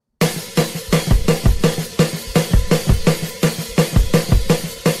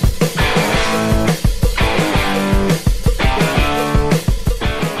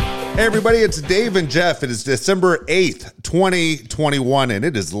Hey, everybody, it's Dave and Jeff. It is December 8th, 2021, and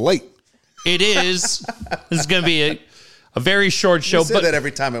it is late. It is. This is going to be a very short show. We say that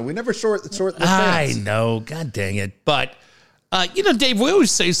every time, and we never short the fans. I know. God dang it. But, Dave, we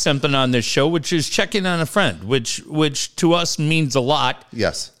always say something on this show, which is checking on a friend, which to us means a lot.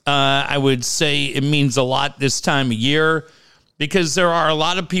 Yes. I would say it means a lot this time of year because there are a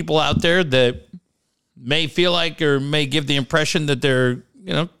lot of people out there that may feel like or may give the impression that they're,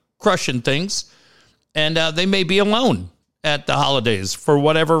 crushing things, and they may be alone at the holidays for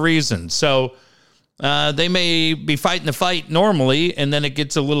whatever reason. So they may be fighting the fight normally, and then it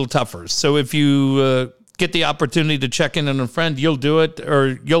gets a little tougher. So if you get the opportunity to check in on a friend, you'll do it,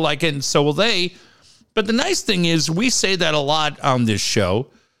 or you'll like it, and so will they. But the nice thing is we say that a lot on this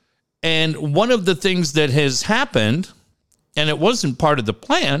show, and one of the things that has happened, and it wasn't part of the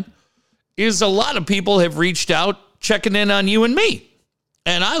plan, is a lot of people have reached out checking in on you and me.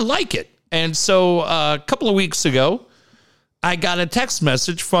 And I like it. And so a couple of weeks ago, I got a text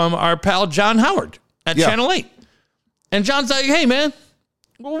message from our pal John Howard at Channel 8. And John's like, hey, man,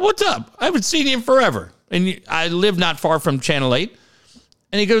 what's up? I haven't seen you in forever. And I live not far from Channel 8.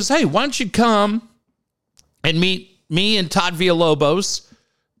 And he goes, hey, why don't you come and meet me and Todd Villalobos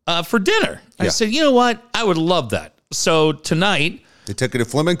for dinner? I said, you know what? I would love that. So tonight... They took you to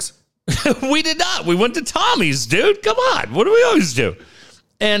Fleming's? We did not. We went to Tommy's, dude. Come on. What do we always do?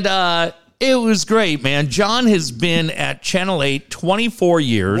 And it was great, man. John has been at Channel 8 24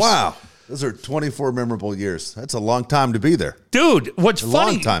 years. Wow. Those are 24 memorable years. That's a long time to be there. Dude, what's funny,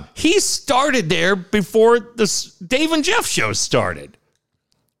 long time. He started there before the Dave and Jeff show started.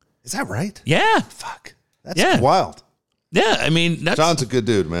 Is that right? Yeah. Fuck. That's wild. Yeah, I mean... John's a good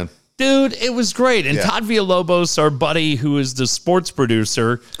dude, man. Dude, it was great. And Todd Villalobos, our buddy who is the sports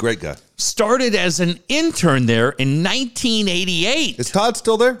producer... Great guy. Started as an intern there in 1988. Is Todd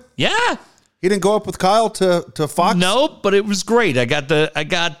still there? Yeah. He didn't go up with Kyle to Fox? No, but it was great. I got the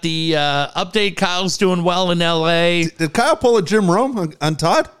update. Kyle's doing well in LA. Did Kyle pull a Jim Rome on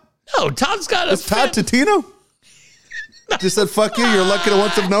Todd? No, Todd's got a... Is Todd Totino? Just said, fuck you, you're lucky to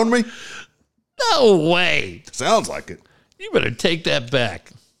once have known me? No way. Sounds like it. You better take that back.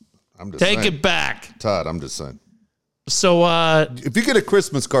 I'm just saying. Take it back. Todd, I'm just saying. So, if you get a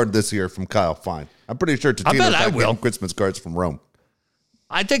Christmas card this year from Kyle, fine. I'm pretty sure Totino's not getting Christmas cards from Rome.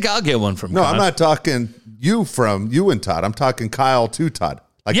 I think I'll get one from Kyle. No, I'm not talking you and Todd. I'm talking Kyle to Todd.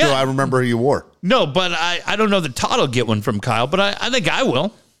 Like, I remember who you wore. No, but I don't know that Todd will get one from Kyle, but I think I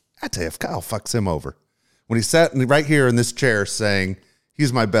will. I tell you, if Kyle fucks him over. When he sat right here in this chair saying,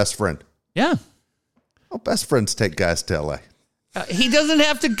 he's my best friend. Yeah. Well, best friends take guys to L.A. He doesn't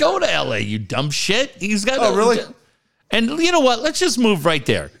have to go to L.A., you dumb shit. He's got. Oh, really? And you know what? Let's just move right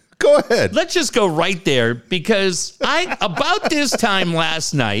there. Go ahead. Let's just go right there because about this time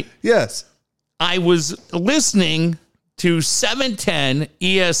last night. Yes. I was listening to 710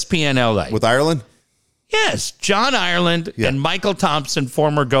 ESPN LA. With Ireland? Yes. John Ireland and Michael Thompson,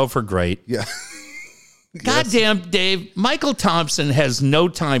 former Gopher great. Yeah. Goddamn, Dave. Michael Thompson has no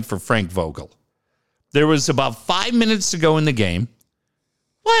time for Frank Vogel. There was about 5 minutes to go in the game.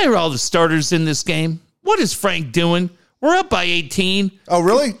 Why are all the starters in this game? What is Frank doing? We're up by 18. Oh,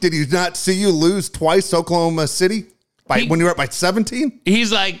 really? Did he not see you lose twice to Oklahoma City when you were up by 17?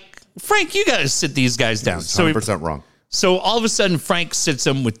 He's like, Frank, you got to sit these guys down. 100% wrong. So all of a sudden, Frank sits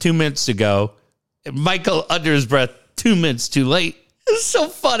them with 2 minutes to go. And Michael, under his breath, 2 minutes too late. It's so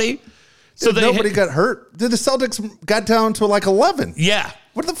funny. So nobody got hurt. The Celtics got down to like 11. Yeah.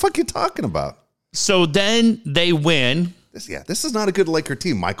 What the fuck are you talking about? So then they win. This is not a good Laker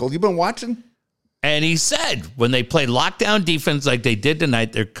team, Michael. You been watching? And he said, when they play lockdown defense like they did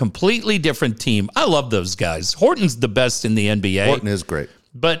tonight, they're a completely different team. I love those guys. Horton's the best in the NBA. Horton is great.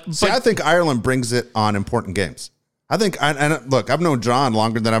 But I think Ireland brings it on important games. I think, and look, I've known John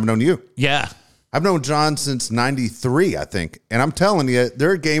longer than I've known you. Yeah. I've known John since 93, I think. And I'm telling you,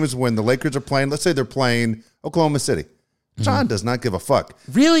 there are games when the Lakers are playing, let's say they're playing Oklahoma City. John does not give a fuck.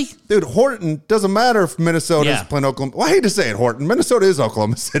 Really? Dude, Horton, doesn't matter if Minnesota is playing Oklahoma. Well, I hate to say it, Horton. Minnesota is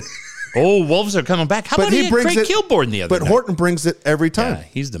Oklahoma City. Oh, Wolves are coming back. How about Craig Kilborn the other night? But Horton brings it every time. Yeah,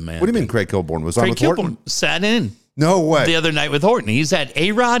 he's the man. What do you mean Craig Kilborn was on with Horton? Sat in. No way. The other night with Horton. He's had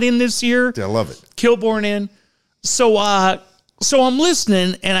A-Rod in this year. I love it. Kilborn in. So I'm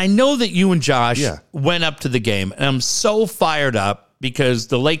listening, and I know that you and Josh went up to the game, and I'm so fired up because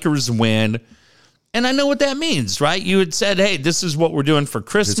the Lakers win. And I know what that means, right? You had said, hey, this is what we're doing for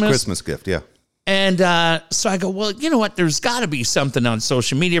Christmas. It's Christmas gift, yeah. And so I go, well, you know what? There's got to be something on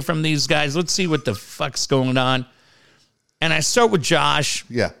social media from these guys. Let's see what the fuck's going on. And I start with Josh.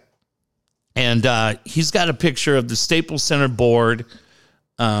 Yeah. And he's got a picture of the Staples Center board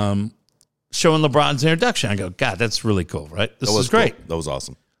showing LeBron's introduction. I go, God, that's really cool, right? This is great. Cool. That was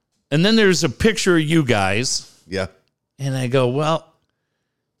awesome. And then there's a picture of you guys. Yeah. And I go, well,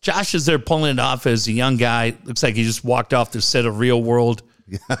 Josh is there pulling it off as a young guy. Looks like he just walked off the set of Real World.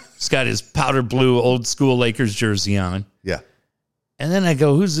 Yeah. He's got his powder blue old school Lakers jersey on. Yeah. And then I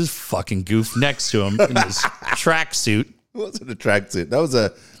go, who's this fucking goof next to him in his tracksuit? It wasn't a tracksuit. That was a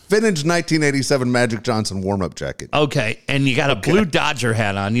vintage 1987 Magic Johnson warm-up jacket. Okay. And you got a blue Dodger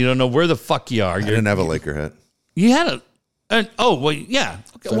hat on. You don't know where the fuck you are. I didn't have a Laker hat. You had well, yeah.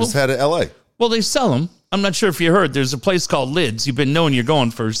 Okay, So I just had it L.A. Well, they sell them. I'm not sure if you heard. There's a place called Lids. You've been knowing you're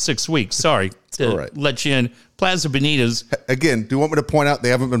going for 6 weeks. Sorry to all right. let you in. Plaza Benitez. Again, do you want me to point out they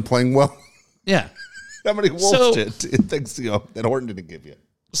haven't been playing well? Yeah. How many Wolves things that Horton didn't give you?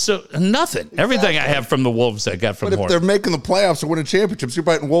 So nothing. Exactly. Everything I have from the Wolves I got from But if Horton. they're making the playoffs or winning championships, you're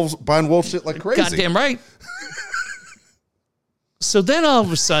buying Wolves shit like crazy. Goddamn right. So then all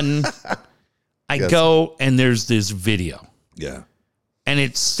of a sudden, I go and there's this video. Yeah. And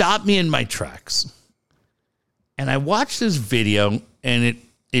it stopped me in my tracks. And I watched this video, and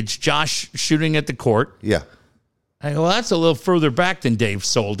it's Josh shooting at the court. Yeah. I go, well, that's a little further back than Dave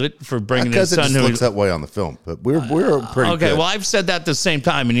sold it for bringing his Because son. it just looks that way on the film. But we're pretty okay, good. well, I've said that at the same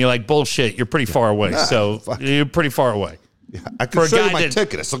time, and you're like, bullshit, you're pretty far away. You're pretty far away. Yeah, I can For a show you guy my that-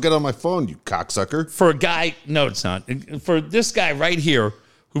 ticket. I still get it on my phone, you cocksucker. For a guy, no, it's not. For this guy right here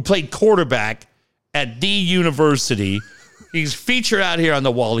who played quarterback at the university, he's featured out here on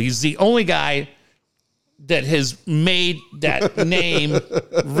the wall. He's the only guy that has made that name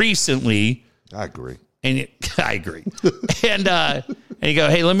recently. I agree. And I agree. And you go,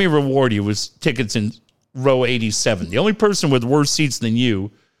 hey, let me reward you with tickets in row 87. The only person with worse seats than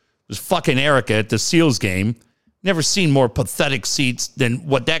you was fucking Erica at the Seals game. Never seen more pathetic seats than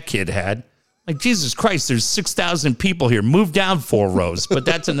what that kid had. Like, Jesus Christ, there's 6,000 people here. Move down 4 rows, but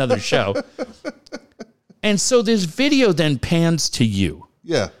that's another show. And so this video then pans to you.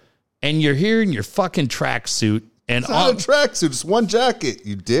 Yeah. And you're here in your fucking tracksuit. And It's not a tracksuit. It's one jacket,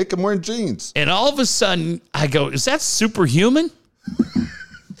 you dick. I'm wearing jeans. And all of a sudden, I go, is that superhuman?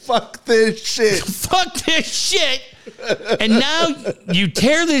 Fuck this shit. Fuck this shit. And now you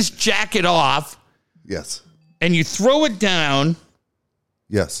tear this jacket off. Yes. And you throw it down.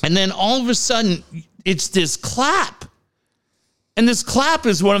 Yes. And then all of a sudden, it's this clap. And this clap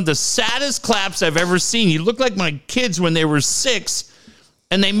is one of the saddest claps I've ever seen. You look like my kids when they were 6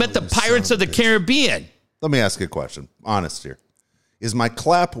 and they met the Pirates of the Caribbean. Let me ask you a question. Honest here. Is my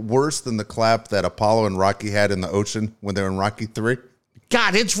clap worse than the clap that Apollo and Rocky had in the ocean when they were in Rocky 3?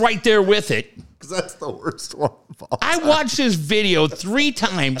 God, it's right there with it. Because that's the worst one of all I time. watched this video 3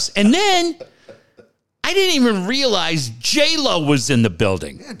 times, and then I didn't even realize J-Lo was in the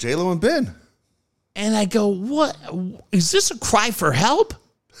building. Yeah, J-Lo and Ben. And I go, what? Is this a cry for help?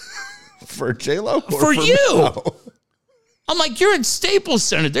 For J-Lo? For you. No. I'm like, you're at Staples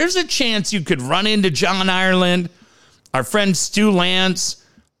Center. There's a chance you could run into John Ireland, our friend Stu Lance.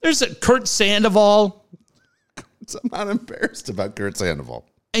 There's a Kurt Sandoval. I'm not embarrassed about Kurt Sandoval.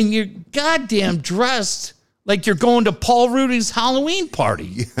 And you're goddamn dressed like you're going to Paul Rudy's Halloween party.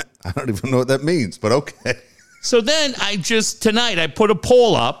 Yeah, I don't even know what that means, but okay. So then tonight I put a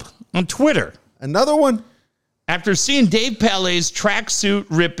poll up on Twitter. Another one? After seeing Dave Palais' tracksuit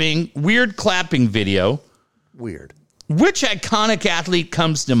ripping, weird clapping video, Weird. which iconic athlete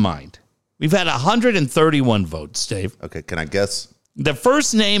comes to mind? We've had 131 votes, Dave. Okay, can I guess? The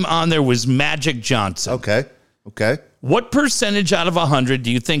first name on there was Magic Johnson. Okay. What percentage out of 100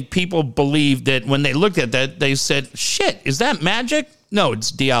 do you think people believe that when they looked at that, they said, shit, is that Magic? No,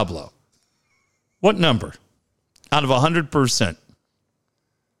 it's Diablo. What number out of 100%?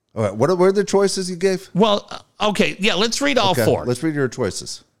 All right, what were the choices you gave? Well, okay, yeah, let's read all 4. Let's read your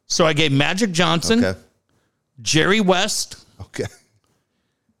choices. So I gave Magic Johnson, Okay. Jerry West, Okay.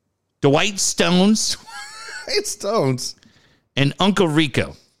 Dwight Stones, It's Stones. and Uncle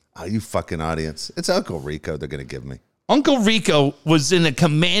Rico. Oh, you fucking audience. It's Uncle Rico they're going to give me. Uncle Rico was in a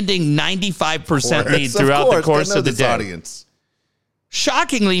commanding 95% lead throughout the course of the day. Audience.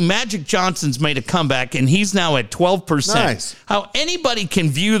 Shockingly, Magic Johnson's made a comeback, and he's now at 12%. Nice. How anybody can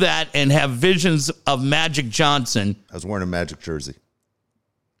view that and have visions of Magic Johnson. I was wearing a Magic jersey.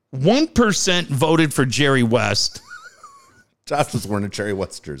 1% voted for Jerry West. Josh was wearing a Cherry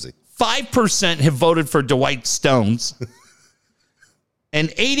West jersey. 5% have voted for Dwight Stones. And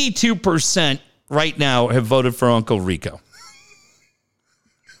 82% right now have voted for Uncle Rico.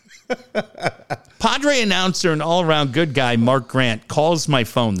 Padre announcer and all-around good guy Mark Grant calls my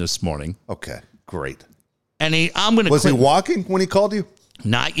phone this morning. Okay, great. And I'm going to... Was he walking when he called you?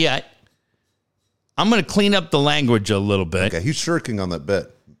 Not yet. I'm going to clean up the language a little bit. Okay, he's shirking on that bet.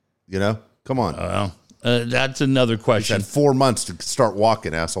 You know, come on. Well, that's another question. Had 4 months to start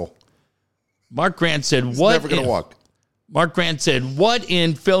walking, asshole. Mark Grant said, He's "What?" never gonna walk. Mark Grant said, "What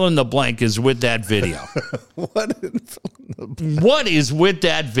in fill in the blank is with that video? What is with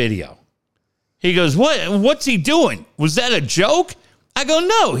that video?" He goes, "What's he doing? Was that a joke?" I go,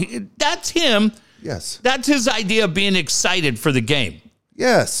 "No, that's him. Yes. That's his idea of being excited for the game."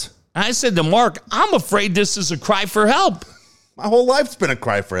 Yes. And I said to Mark, "I'm afraid this is a cry for help." My whole life's been a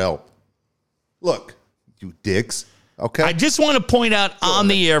cry for help. Look, you dicks. Okay. I just want to point out on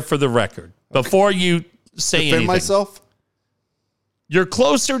the air for the record, before you say Defend anything. myself? You're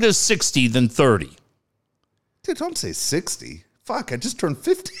closer to 60 than 30. Dude, don't say 60. Fuck, I just turned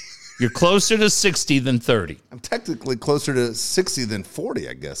 50. You're closer to 60 than 30. I'm technically closer to 60 than 40,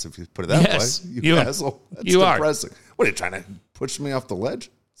 I guess, if you put it that Yes, way. you are. asshole. That's You are. depressing. What, are you trying to push me off the ledge?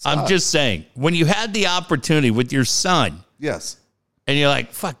 I'm Stop. just saying, when you had the opportunity with your son, Yes. and you're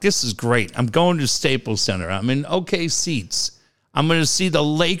like, fuck, this is great. I'm going to Staples Center. I'm in okay seats. I'm going to see the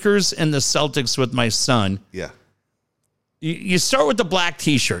Lakers and the Celtics with my son. Yeah. You start with the black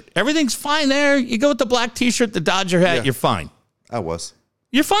T-shirt. Everything's fine there. You go with the black T-shirt, the Dodger hat, Yeah. you're fine. I was.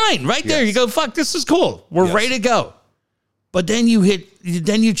 You're fine right there. Yes. You go, fuck, this is cool. We're Yes. ready to go. But then you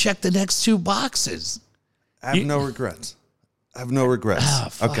check the next two boxes. I have no regrets. I have no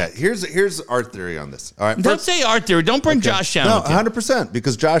regrets. fuck. Okay, here's our theory on this. All right, Don't first, say art theory. Don't bring Josh down. no, with you. 100%.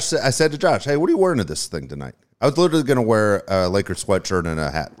 Because Josh, I said to Josh, "Hey, what are you wearing to this thing tonight?" I was literally going to wear a Laker sweatshirt and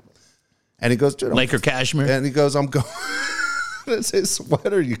a hat, and he goes, "Dude, Laker cashmere, and he goes, "I'm going." It's his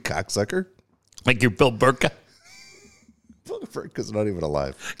sweater, you cocksucker. like you're Bill Burka. Burka's not even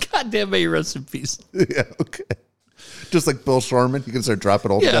alive. God damn, may you rest in peace. Yeah, okay. Just like Bill Sharman, you can start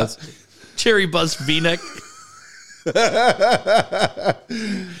dropping old Yeah. guys. Cherry bust V-neck.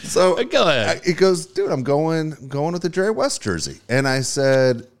 So Go ahead. he goes, "Dude, I'm going with the Jerry West jersey." And I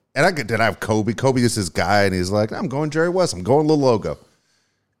said, did I have Kobe? Kobe is his guy, and he's like, "I'm going Jerry West. I'm going little logo."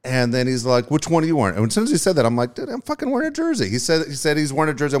 And then he's like, "Which one are you wearing?" And as soon as he said that, I'm like, "Dude, I'm fucking wearing a jersey." He said he's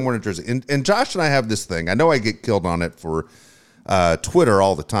wearing a jersey. I'm wearing a jersey. And Josh and I have this thing. I know I get killed on it for Twitter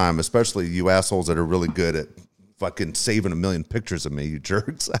all the time, especially you assholes that are really good at fucking saving a million pictures of me, you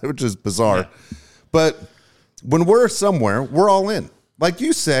jerks, which is bizarre. Yeah. But when we're somewhere, we're all in. Like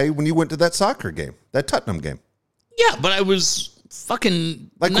you say, when you went to that soccer game, that Tottenham game. Yeah, but I was fucking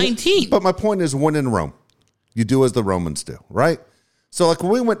Like 19. But my point is, when in Rome, you do as the Romans do, right? So like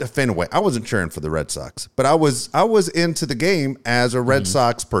when we went to Fenway, I wasn't cheering for the Red Sox, but I was into the game as a Red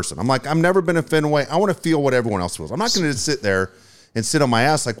Sox person. I'm like, I've never been to Fenway. I want to feel what everyone else feels. I'm not going to just sit there and sit on my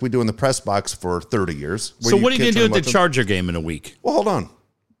ass like we do in the press box for 30 years. So what are you going to do at the charge? Charger game in a week? Well, hold on.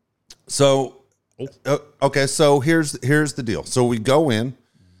 So, okay, so here's the deal. So we go in,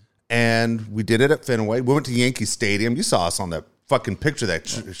 and we did it at Fenway. We went to Yankee Stadium. You saw us on that fucking picture that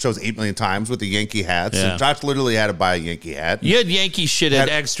shows 8 million times with the Yankee hats. Yeah. And Josh literally had to buy a Yankee hat. You had Yankee shit at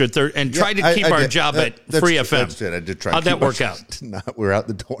extra and tried to keep I our did. job at That's- Free FM. That's it. I did try. How'd to keep that work my- out? No, we're out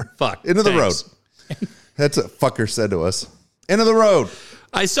the door. Fuck. Into the Thanks. road. That's what fucker said to us. Into the road.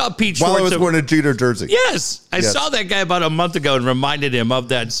 I saw Pete While I Schwartz. was wearing a Jeter jersey. Yes. I Yes. saw that guy about a month ago and reminded him of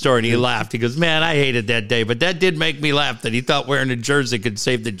that story, and he laughed. He goes, "Man, I hated that day, but that did make me laugh that he thought wearing a jersey could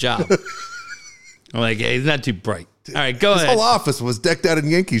save the job." I'm like, hey, he's not too bright. All right, go His ahead. whole office was decked out in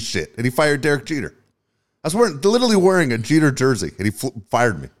Yankee shit, and he fired Derek Jeter. I was literally wearing a Jeter jersey, and he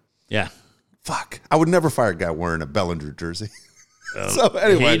fired me. Yeah. Fuck. I would never fire a guy wearing a Bellinger jersey. So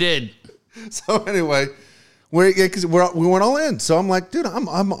anyway. He did. So anyway, we went all in. So I'm like, dude, I'm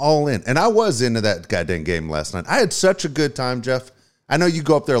all in. And I was into that goddamn game last night. I had such a good time, Jeff. I know you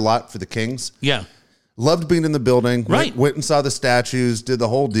go up there a lot for the Kings. Yeah. Loved being in the building. Right. Went and saw the statues, did the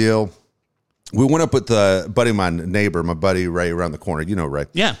whole deal. We went up with the buddy of mine, neighbor, my buddy Ray around the corner. You know Ray.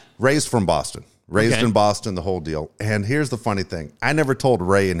 Yeah. Ray's from Boston. Raised Okay. in Boston, the whole deal. And here's the funny thing. I never told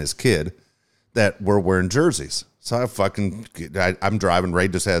Ray and his kid that we're wearing jerseys. So I'm driving. Ray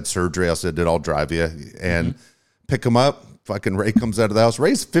just had surgery. I said, I'll drive you. And pick him up. Fucking Ray comes out of the house.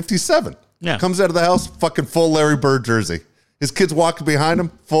 Ray's 57. Yeah. Comes out of the house, fucking full Larry Bird jersey. His kid's walking behind him,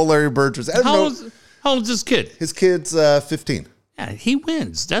 full Larry Bird jersey. I don't know. How old's this kid? His kid's 15. Yeah, he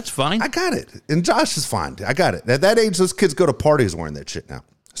wins. That's fine. I got it. And Josh is fine. I got it. At that age, those kids go to parties wearing that shit now.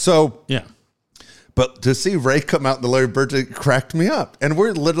 So, Yeah. but to see Ray come out in the Larry Bird jersey cracked me up. And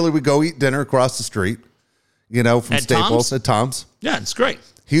we go eat dinner across the street, from At Staples Tom's? at Tom's. Yeah, it's great.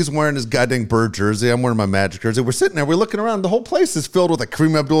 He's wearing his goddamn Bird jersey. I'm wearing my Magic jersey. We're sitting there. We're looking around. The whole place is filled with like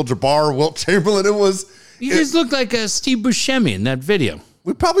Kareem Abdul-Jabbar, Wilt Chamberlain. You guys look like Steve Buscemi in that video.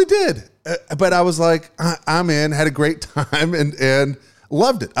 We probably did. But I was like, I'm in, had a great time and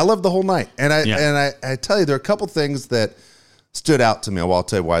loved it. I loved the whole night. And I tell you, there are a couple things that stood out to me. Well, I'll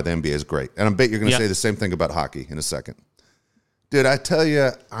tell you why the NBA is great. And I bet you're going to Yep. say the same thing about hockey in a second. Dude, I tell you,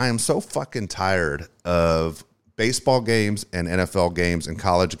 I am so fucking tired of baseball games and NFL games and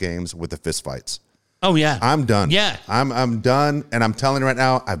college games with the fist fights. Oh, yeah. I'm done. Yeah. I'm done. And I'm telling you right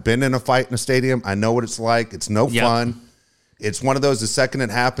now, I've been in a fight in a stadium. I know what it's like. It's no Yep. fun. It's one of those, the second it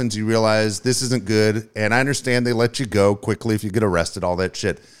happens, you realize this isn't good. And I understand they let you go quickly if you get arrested, all that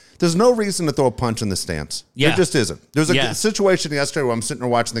shit. There's no reason to throw a punch in the stands. Yeah. There just isn't. There was a Yeah. situation yesterday where I'm sitting there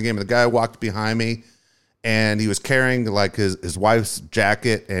watching the game, and the guy walked behind me, and he was carrying like his wife's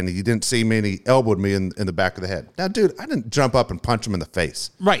jacket, and he didn't see me, and he elbowed me in the back of the head. Now, dude, I didn't jump up and punch him in the face.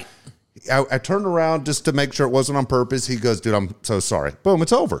 Right. I turned around just to make sure it wasn't on purpose. He goes, dude, I'm so sorry. Boom,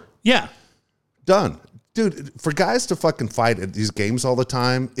 it's over. Yeah. Done. Dude, for guys to fucking fight at these games all the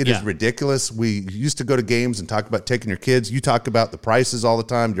time, it is Yeah. ridiculous. We used to go to games and talk about taking your kids. You talk about the prices all the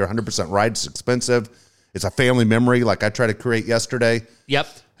time. You're 100% right. It's expensive. It's a family memory like I tried to create yesterday. Yep.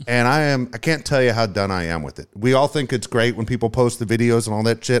 And I can't tell you how done I am with it. We all think it's great when people post the videos and all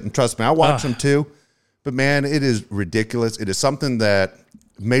that shit. And trust me, I watch them too. But man, it is ridiculous. It is something that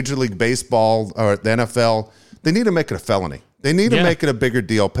Major League Baseball or the NFL, they need to make it a felony. They need to Yeah. make it a bigger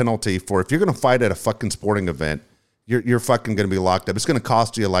deal penalty for if you're going to fight at a fucking sporting event, you're fucking going to be locked up. It's going to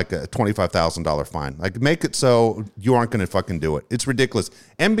cost you like a $25,000 fine. Like make it so you aren't going to fucking do it. It's ridiculous.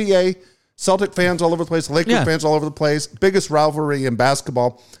 NBA, Celtic fans all over the place, Lakers Yeah. fans all over the place, biggest rivalry in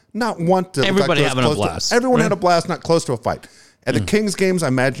basketball. Not want to. Everybody like having a close to- blast, everyone right? had a blast, not close to a fight. At the Kings games, I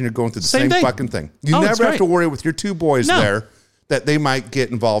imagine you're going through the Same same thing. fucking thing. You Oh, it's never have great. to worry with your two boys No. there that they might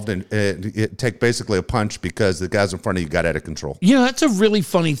get involved in take basically a punch because the guys in front of you got out of control. You know, that's a really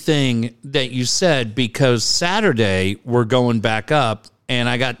funny thing that you said because Saturday we're going back up and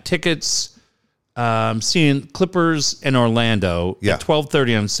I got tickets seeing Clippers in Orlando Yeah. at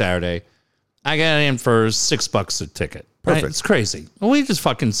 12:30 on Saturday. I got in for $6 a ticket. Right? Perfect. It's crazy. We just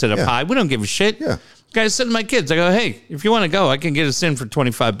fucking sit up Yeah. high. We don't give a shit. Yeah. Guys said to my kids, I go, hey, if you want to go, I can get us in for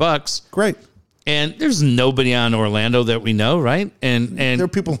 $25. Great. And there's nobody on Orlando that we know, right? And There are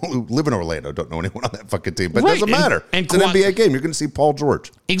people who live in Orlando, don't know anyone on that fucking team, but Right, it doesn't and- matter. and It's an Kawhi- NBA game. You're going to see Paul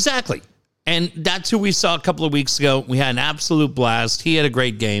George. Exactly. And that's who we saw a couple of weeks ago. We had an absolute blast. He had a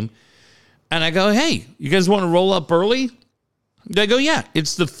great game. And I go, hey, you guys want to roll up early? They go, yeah.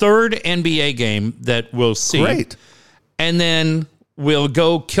 It's the third NBA game that we'll see. Great. And then we'll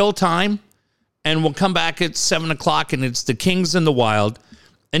go kill time and we'll come back at 7 o'clock and it's the Kings and the Wild.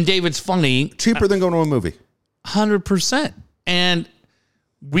 And David's funny. Cheaper than going to a movie. 100%. And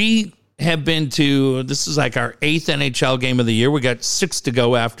we have been to, this is like our 8th NHL game of the year. We got 6 to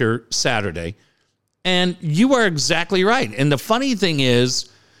go after Saturday. And you are exactly right. And the funny thing is,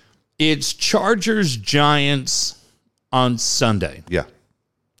 it's Chargers Giants on Sunday. Yeah.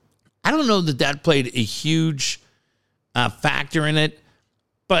 I don't know that that played a huge factor in it,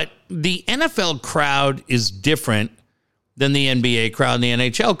 but the NFL crowd is different than the NBA crowd and the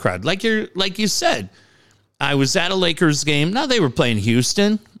NHL crowd. Like you said, I was at a Lakers game. Now they were playing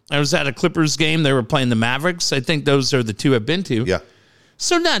Houston. I was at a Clippers game. They were playing the Mavericks. I think those are the two I've been to. Yeah.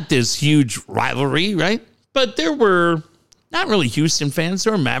 So not this huge rivalry, right? But there were not really Houston fans.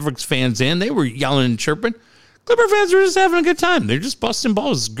 There were Mavericks fans in. They were yelling and chirping. Clipper fans were just having a good time. They're just busting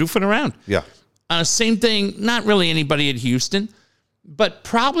balls, goofing around. Yeah. Same thing, not really anybody at Houston, but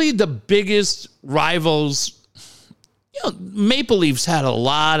probably the biggest rivals. You know, Maple Leafs had a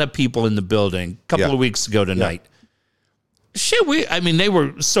lot of people in the building a couple Yeah. of weeks ago tonight. Shit, they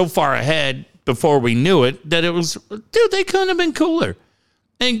were so far ahead before we knew it that it was, dude, they couldn't have been cooler.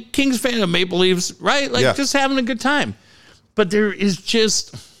 And Kings fan of Maple Leafs, right? Like Yeah. just having a good time. But there is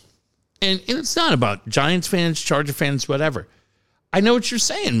just, and it's not about Giants fans, Charger fans, whatever. I know what you're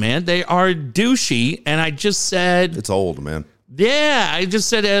saying, man. They are douchey. And I just said, It's old, man. yeah, I just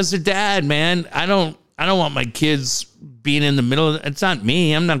said as a dad, man, I don't want my kids being in the middle of it's not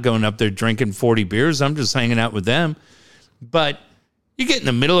me. I'm not going up there drinking 40 beers. I'm just hanging out with them. But you get in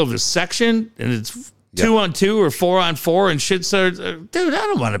the middle of a section and it's 2-on-2 or 4-on-4 and shit starts, dude, I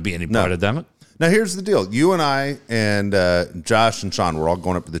don't want to be any part of that. Now, here's the deal. You and I and Josh and Sean, we're all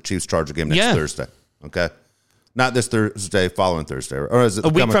going up to the Chiefs-Charger game next Yeah. Thursday, okay? Not this Thursday, following Thursday. Or is it A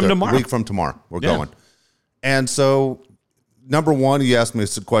week from tomorrow. A week from tomorrow. We're Yeah. going. And so, number one, you asked me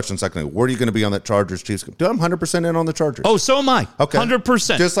a question a second ago. Where are you going to be on that Chargers-Chiefs game? Dude, I'm 100% in on the Chargers. Oh, so am I. Okay.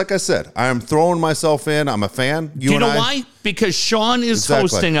 100%. Just like I said, I'm throwing myself in. I'm a fan. Do you and know I- why? Because Sean is Exactly.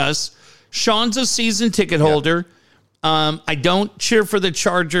 hosting us. Sean's a season ticket holder. I don't cheer for the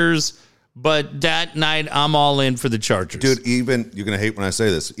Chargers, but that night I'm all in for the Chargers. Dude, even, you're going to hate when I say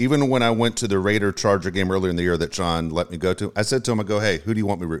this, even when I went to the Raider-Charger game earlier in the year that Sean let me go to, I said to him, I go, hey, who do you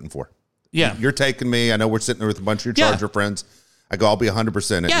want me rooting for? Yeah. You're taking me. I know we're sitting there with a bunch of your Yeah. Charger friends. I go, I'll be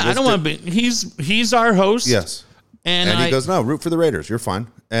 100%. Yeah, I don't want to be. He's our host. Yes. And he goes, no, root for the Raiders. You're fine.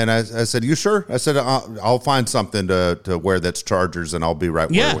 And I said, you sure? I said, I'll find something to wear that's Chargers, and I'll be right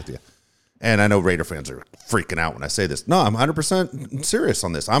there with you. And I know Raider fans are freaking out when I say this. No, I'm 100% serious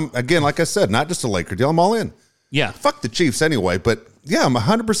on this. I'm, again, like I said, not just a Laker deal. I'm all in. Yeah. Fuck the Chiefs anyway, but yeah, I'm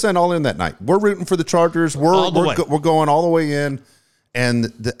 100% all in that night. We're rooting for the Chargers. We're going all the way in.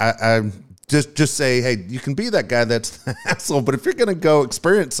 And I just say, hey, you can be that guy that's the asshole, but if you're going to go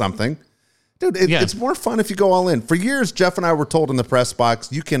experience something, dude, it's more fun if you go all in. For years, Jeff and I were told in the press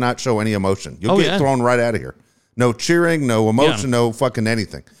box, you cannot show any emotion. You'll get thrown right out of here. No cheering, no emotion, no fucking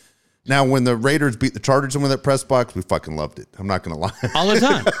anything. Now, when the Raiders beat the Chargers and win that press box, we fucking loved it. I'm not going to lie. All the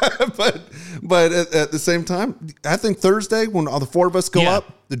time. but at the same time, I think Thursday, when all the four of us go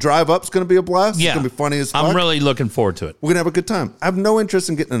up, the drive up's going to be a blast. Yeah. It's going to be funny as fuck. I'm really looking forward to it. We're going to have a good time. I have no interest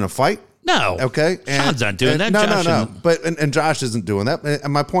in getting in a fight. No. Okay. Sean's not doing that. No. But and Josh isn't doing that.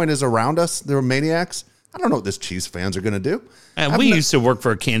 And my point is, around us, there are maniacs. I don't know what this Chiefs fans are going to do. And we used to work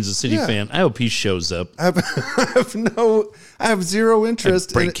for a Kansas City fan. I hope he shows up. I have zero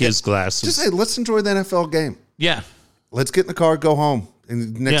interest. Break his glasses. Just say, let's enjoy the NFL game. Yeah. Let's get in the car, go home.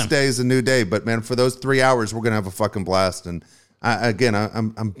 And next day is a new day. But man, for those 3 hours, we're going to have a fucking blast. And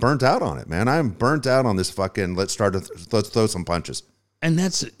I'm burnt out on it, man. I'm burnt out on this fucking, let's throw some punches. And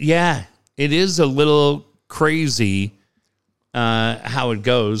that's, it is a little crazy how it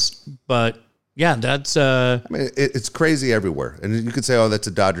goes. But yeah, that's... I mean, it's crazy everywhere. And you could say, oh, that's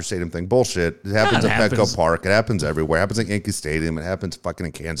a Dodger Stadium thing. Bullshit. It happens at Petco Park. It happens everywhere. It happens at Yankee Stadium. It happens fucking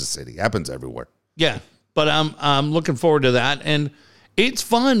in Kansas City. It happens everywhere. Yeah, but I'm looking forward to that. And it's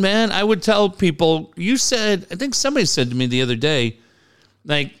fun, man. I would tell people, I think somebody said to me the other day,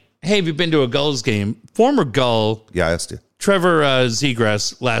 like, hey, have you been to a Gulls game? Former Gull. Yeah, I asked you. Trevor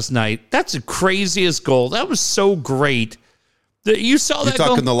Zegras last night. That's the craziest goal. That was so great. You saw that goal?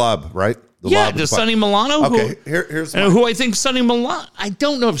 You're talking the lob, right? To Sonny Milano. Okay, here's who I think Sonny Milano. I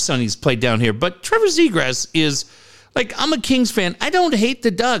don't know if Sonny's played down here, but Trevor Zegras is like, I'm a Kings fan. I don't hate the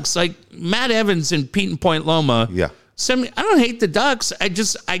Ducks. Like Matt Evans in Peyton Point Loma. Yeah. I don't hate the Ducks.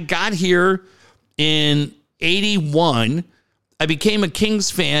 I got here in 81. I became a Kings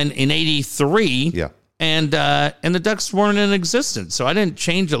fan in 83. Yeah. And the Ducks weren't in existence, so I didn't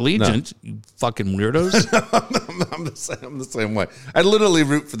change allegiance. No. You fucking weirdos. I'm the same way. I literally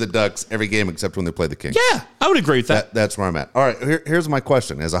root for the Ducks every game except when they play the Kings. Yeah, I would agree with that. That's where I'm at. All right, here's my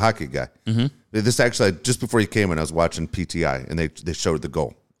question as a hockey guy. Mm-hmm. This actually, just before you came in, I was watching PTI, and they showed the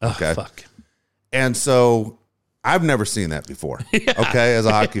goal. Okay, fuck. And so I've never seen that before. Okay, as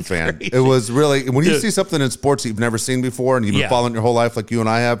a hockey fan, it was really, when you see something in sports that you've never seen before, and you've been following your whole life like you and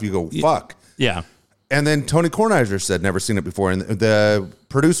I have, you go, fuck. Yeah. And then Tony Kornheiser said, never seen it before. And the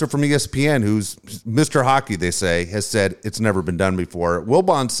producer from ESPN, who's Mr. Hockey, they say, has said, it's never been done before.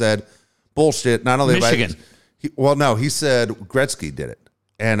 Wilbon said, bullshit. Not only Michigan. He said Gretzky did it.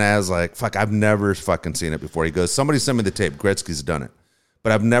 And I was like, fuck, I've never fucking seen it before. He goes, somebody send me the tape. Gretzky's done it.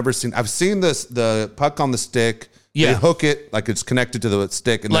 But I've seen the puck on the stick. Yeah. They hook it like it's connected to the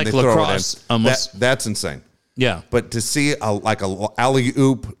stick, and like then they lacrosse, throw it in. That's insane. Yeah. But to see a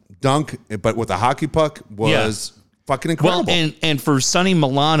alley-oop dunk, but with a hockey puck was fucking incredible. Well, and for Sonny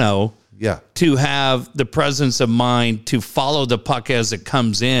Milano to have the presence of mind to follow the puck as it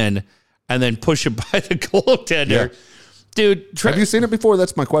comes in and then push it by the goaltender. Yeah. Dude, have you seen it before?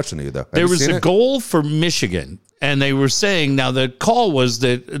 That's my question to you, though. There was a goal for Michigan, and they were saying, now the call was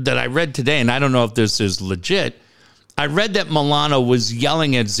that I read today, and I don't know if this is legit. I read that Milano was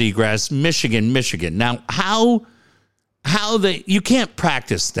yelling at Zegras, Michigan. Now, how you can't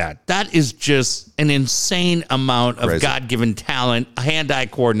practice that. That is just an insane amount of God-given talent, hand-eye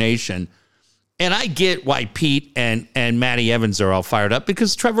coordination. And I get why Pete and Matty Evans are all fired up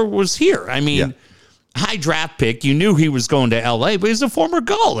because Trevor was here. I mean, high draft pick. You knew he was going to L.A., but he's a former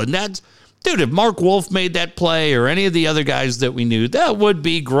Gull. And that's, dude, if Mark Wolf made that play or any of the other guys that we knew, that would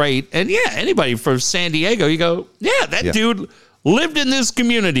be great. And anybody from San Diego, you go, that dude lived in this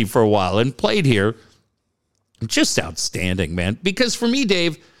community for a while and played here. Just outstanding, man. Because for me,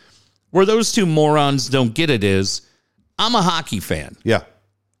 Dave, where those two morons don't get it is, I'm a hockey fan. Yeah.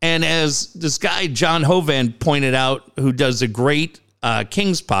 And as this guy, John Hovan, pointed out, who does a great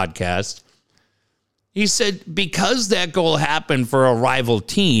Kings podcast, he said, because that goal happened for a rival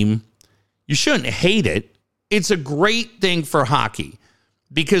team, you shouldn't hate it. It's a great thing for hockey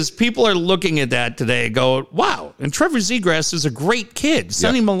because people are looking at that today and go, wow. And Trevor Zegras is a great kid.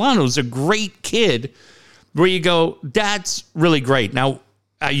 Sonny Milano is a great kid. Where you go, that's really great. Now,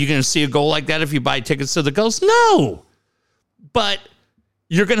 are you going to see a goal like that if you buy tickets to the Gulls? No. But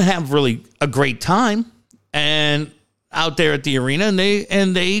you're going to have really a great time. And out there at the arena,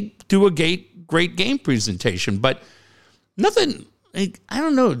 and they do a great game presentation. But nothing. I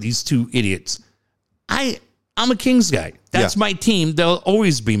don't know these two idiots. I'm a Kings guy. That's my team. They'll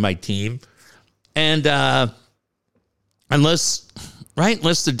always be my team. And unless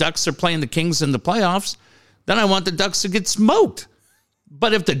the Ducks are playing the Kings in the playoffs, then I want the Ducks to get smoked.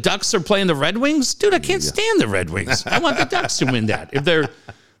 But if the Ducks are playing the Red Wings, dude, I can't stand the Red Wings. I want the Ducks to win that. If they're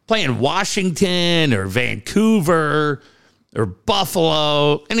playing Washington or Vancouver or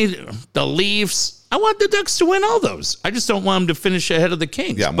Buffalo, the Leafs, I want the Ducks to win all those. I just don't want them to finish ahead of the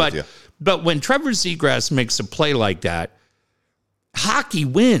Kings. Yeah, I'm with you. But when Trevor Zegras makes a play like that, hockey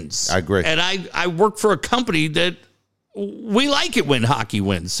wins. I agree. And I work for a company that we like it when hockey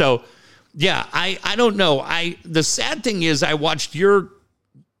wins. So, yeah, I don't know. The sad thing is I watched your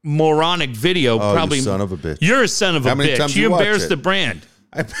moronic video. Probably you son of a bitch. You're a son of a bitch. You embarrassed the brand.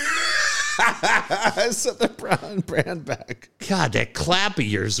 I set the brand back. God, that clap of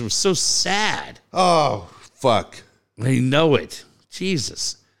yours was so sad. Oh, fuck. I know it.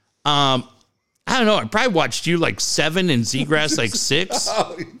 Jesus. I don't know. I probably watched you like 7 and Zegras like 6.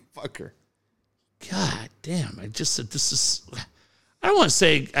 Oh, you fucker. God damn. I just said this is... I don't want to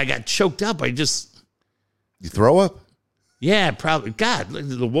say I got choked up. You throw up? Yeah, probably. God, did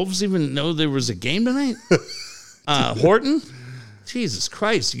the Wolves even know there was a game tonight? Horton? Jesus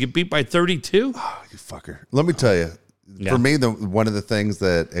Christ. You get beat by 32? Oh, you fucker. Let me tell you. For me, one of the things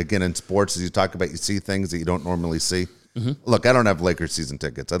that, again, in sports, as you talk about, you see things that you don't normally see. Mm-hmm. Look, I don't have Lakers season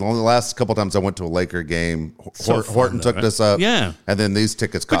tickets. The last couple times I went to a Laker game, Horton took this up. Yeah. And then these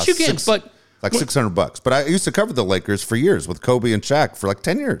tickets cost like $600. But I used to cover the Lakers for years with Kobe and Shaq for like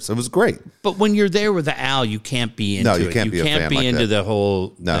 10 years. It was great. But when you're there with the Al, you can't be into it. No, you can't be a fan like into that. the whole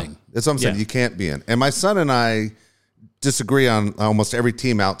thing. That's what I'm saying. You can't be in. And my son and I disagree on almost every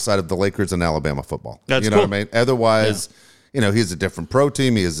team outside of the Lakers and Alabama football. That's you know cool. what I mean? Otherwise, he's a different pro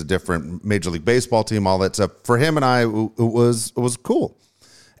team. He has a different Major League Baseball team, all that stuff. For him and I, it was cool.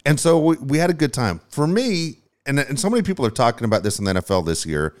 And so we had a good time. For me, and so many people are talking about this in the NFL this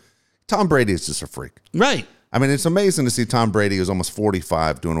year, Tom Brady is just a freak. Right. I mean, it's amazing to see Tom Brady, who's almost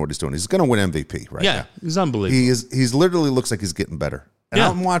 45, doing what he's doing. He's going to win MVP right now. Yeah, he's unbelievable. He's literally looks like he's getting better. And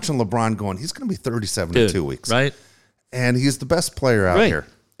I'm watching LeBron going, he's going to be 37 in 2 weeks. Right. And he's the best player out here.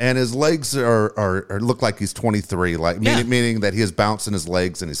 And his legs are look like he's 23, meaning that he has bounce in his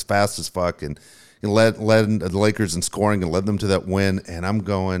legs and he's fast as fuck. And he led the Lakers in scoring and led them to that win. And I'm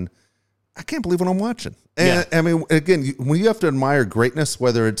going, I can't believe what I'm watching. And I mean, again, when you have to admire greatness,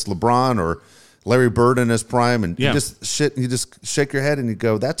 whether it's LeBron or Larry Bird in his prime, and you just shake your head and you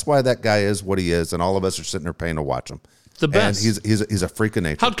go, that's why that guy is what he is. And all of us are sitting there paying to watch him. The best. And he's a freak of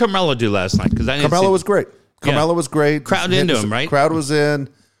nature. How'd Carmelo do last night? Because Carmelo was great. Carmelo was great. Crowd into him, right? Crowd was in.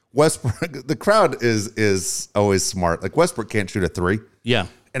 Westbrook, the crowd is always smart. Like Westbrook can't shoot a 3. Yeah.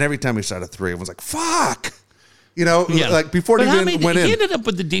 And every time he shot a 3, everyone's like, fuck. Like before he went in. He ended up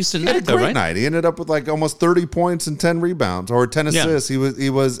with a decent night, though, right? Night. He ended up with like almost 30 points and 10 rebounds or 10 assists. He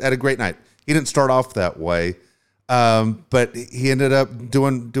was at a great night. He didn't start off that way. But he ended up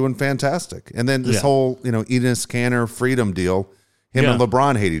doing fantastic. And then this whole, Enes Kanter freedom deal, him and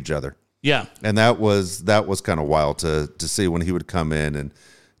LeBron hate each other. Yeah. And that was kind of wild to see when he would come in, and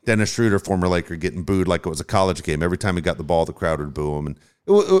Dennis Schroeder, former Laker, getting booed like it was a college game. Every time he got the ball, the crowd would boo him. And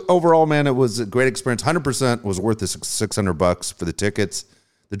overall, man, it was a great experience. 100% was worth the $600 for the tickets.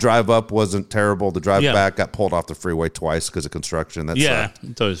 The drive up wasn't terrible. The drive back got pulled off the freeway twice because of construction.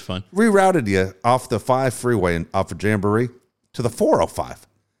 It's always fun. Rerouted you off the 5 freeway and off of Jamboree to the 405.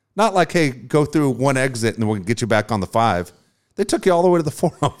 Not like, hey, go through one exit and we'll get you back on the 5. They took you all the way to the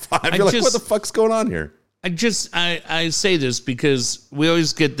 405. You're like, what the fuck's going on here? I say this because we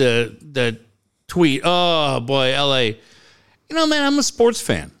always get the tweet, oh boy, LA. Man, I'm a sports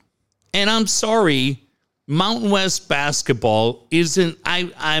fan. And I'm sorry, Mountain West basketball isn't,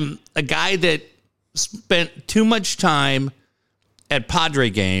 I'm a guy that spent too much time at Padre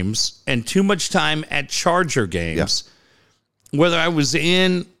games and too much time at Charger games. Yeah. Whether I was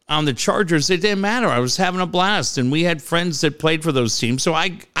in on the Chargers, it didn't matter. I was having a blast, and we had friends that played for those teams. So I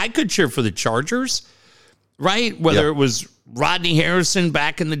could cheer for the Chargers, right? Whether it was Rodney Harrison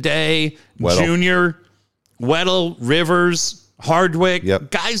back in the day, Junior, Weddle, Rivers, Hardwick,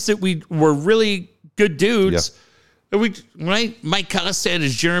 guys that we were really good dudes. Right? Mike Cullista had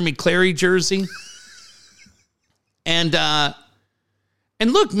his Jeremy Clary jersey. And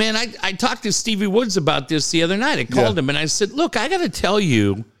look, man, I talked to Stevie Woods about this the other night. I called him and I said, look, I got to tell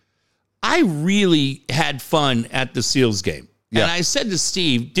you, I really had fun at the Seals game. Yeah. And I said to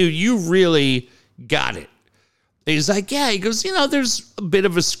Steve, dude, you really got it. He's like, yeah. He goes, there's a bit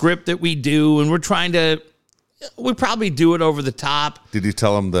of a script that we do, and we're trying to, we probably do it over the top. Did you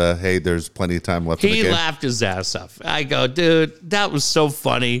tell him hey, there's plenty of time left in the He game? laughed his ass off. I go, dude, that was so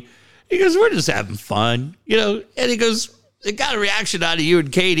funny. He goes, we're just having fun, and he goes, it got a reaction out of you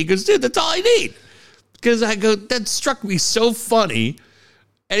and Kate. He goes, dude, that's all I need. Because I go, that struck me so funny.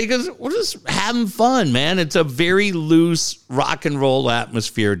 And he goes, we're just having fun, man. It's a very loose rock and roll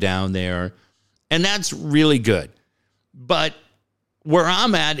atmosphere down there. And that's really good. But where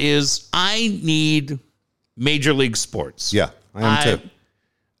I'm at is I need Major League Sports. Yeah, I am too.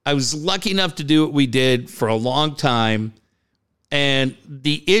 I was lucky enough to do what we did for a long time. And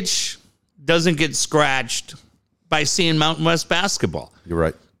the itch doesn't get scratched by seeing Mountain West basketball. You're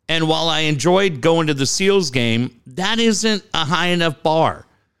right. And while I enjoyed going to the Seals game, that isn't a high enough bar.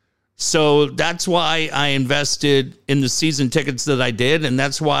 So that's why I invested in the season tickets that I did. And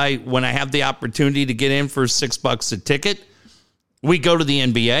that's why when I have the opportunity to get in for $6 a ticket, we go to the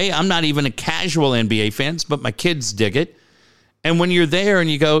NBA. I'm not even a casual NBA fan, but my kids dig it. And when you're there and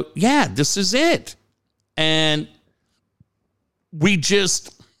you go, yeah, this is it. And we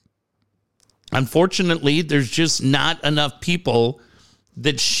just, unfortunately, there's just not enough people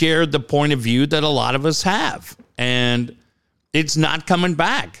that share the point of view that a lot of us have. And it's not coming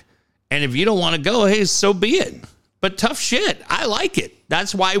back. And if you don't want to go, hey, so be it. But tough shit. I like it.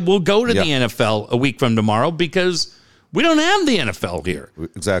 That's why we'll go to the NFL a week from tomorrow, because we don't have the NFL here.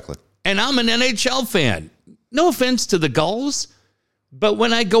 Exactly. And I'm an NHL fan. No offense to the Gulls, but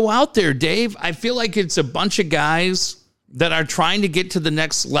when I go out there, Dave, I feel like it's a bunch of guys that are trying to get to the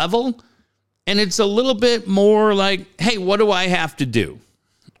next level. And it's a little bit more like, hey, what do I have to do?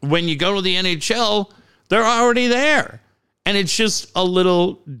 When you go to the NHL, they're already there. And it's just a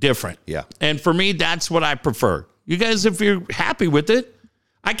little different. Yeah. And for me, that's what I prefer. You guys, if you're happy with it,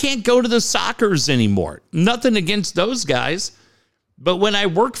 I can't go to the Sockers anymore. Nothing against those guys. But when I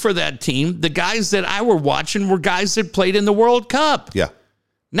worked for that team, the guys that I were watching were guys that played in the World Cup. Yeah.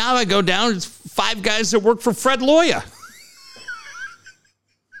 Now I go down, it's 5 guys that work for Fred Loya.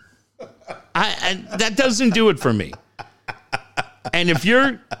 That doesn't do it for me. And if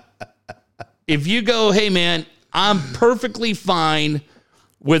you go, hey man, I'm perfectly fine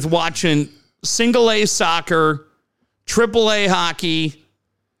with watching single A soccer, triple A hockey,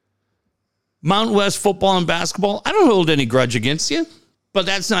 Mountain West football and basketball, I don't hold any grudge against you, but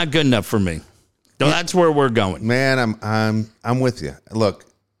that's not good enough for me. So that's where we're going. Man, I'm with you. Look,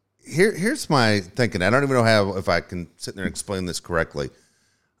 here's my thinking. I don't even know if I can sit there and explain this correctly.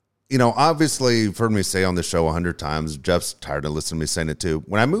 Obviously, you've heard me say on the show 100 times, Jeff's tired of listening to me saying it too.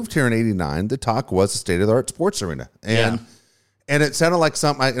 When I moved here in 89, the talk was a state-of-the-art sports arena. And it sounded like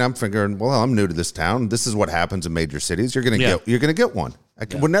something, and I'm figuring, well, I'm new to this town. This is what happens in major cities. You're going to get one. I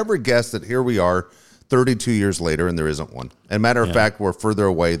would never guess that here we are 32 years later and there isn't one. And matter of fact, we're further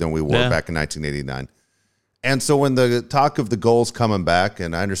away than we were back in 1989. And so when the talk of the goals coming back,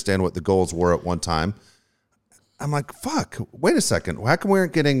 and I understand what the goals were at one time, I'm like, fuck, wait a second. How come we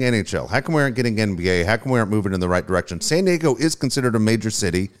aren't getting NHL? How come we aren't getting NBA? How come we aren't moving in the right direction? San Diego is considered a major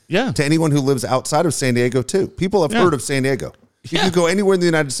city to anyone who lives outside of San Diego, too. People have heard of San Diego. You can go anywhere in the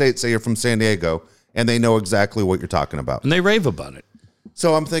United States, say you're from San Diego, and they know exactly what you're talking about. And they rave about it.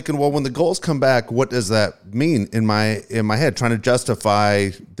 So I'm thinking, well, when the goals come back, what does that mean in my head, trying to justify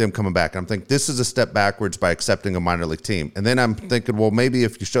them coming back? I'm thinking this is a step backwards by accepting a minor league team. And then I'm thinking, well, maybe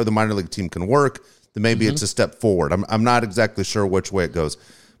if you show the minor league team can work, then maybe it's a step forward. I'm not exactly sure which way it goes.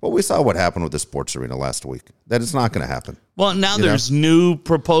 Well, we saw what happened with the sports arena last week. That is not going to happen. Well, now there's new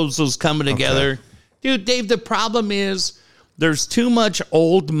proposals coming together. Okay. Dude, Dave, the problem is there's too much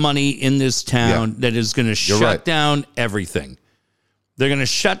old money in this town that is going to shut down everything. They're going to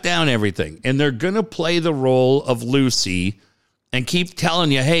shut down everything. And they're going to play the role of Lucy and keep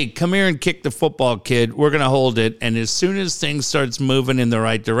telling you, hey, come here and kick the football, kid. We're going to hold it. And as soon as things starts moving in the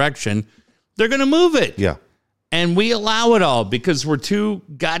right direction, they're going to move it. Yeah. And we allow it all because we're too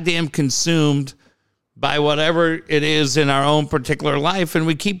goddamn consumed by whatever it is in our own particular life. And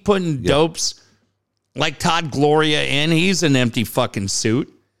we keep putting dopes like Todd Gloria in. He's an empty fucking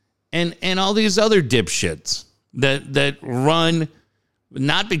suit. And all these other dipshits that run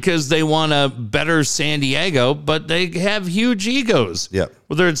not because they want to better San Diego, but they have huge egos. Yeah.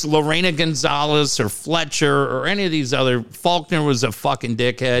 Whether it's Lorena Gonzalez or Fletcher or any of these other. Faulkner was a fucking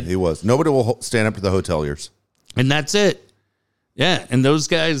dickhead. He was. Nobody will stand up to the hoteliers. And that's it. Yeah. And those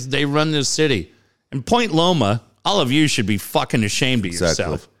guys, they run this city. And Point Loma, all of you should be fucking ashamed of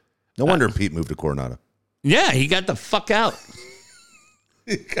yourself. No wonder Pete moved to Coronado. Yeah. He got the fuck out.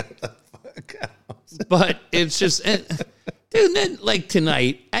 He got the fuck out. But it's just... Dude, like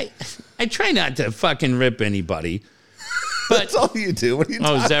tonight, I try not to fucking rip anybody, That's all you do. What are you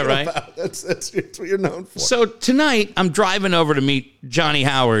talking is that right? about? That's what you're known for. So tonight, I'm driving over to meet Johnny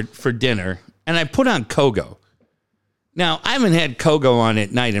Howard for dinner, and I put on Kogo. Now, I haven't had Kogo on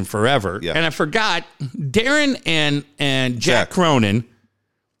at night in forever, and I forgot Darren and Jack Cronin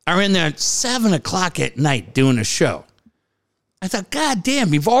are in there at 7 o'clock at night doing a show. I thought, God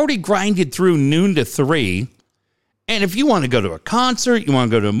damn, you've already grinded through noon to 3, and if you want to go to a concert, you want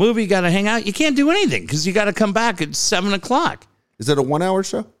to go to a movie, you got to hang out, you can't do anything because you got to come back at 7 o'clock. Is it a 1 hour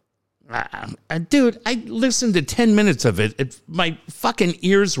show? Dude, I listened to 10 minutes of it. My fucking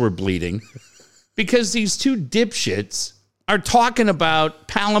ears were bleeding. Because these two dipshits are talking about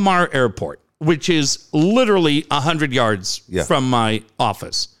Palomar Airport, which is literally 100 yards from my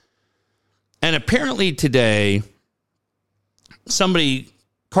office. And apparently today,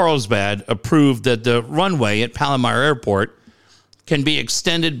 Carlsbad, approved that the runway at Palomar Airport can be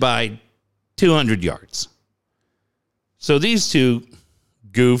extended by 200 yards. So these two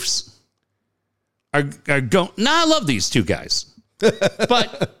goofs are going. Now, I love these two guys.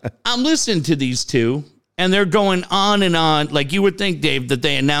 But I'm listening to these two, and they're going on and on. Like you would think, Dave, that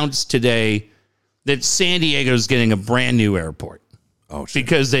they announced today that San Diego's getting a brand new airport. Oh, shit.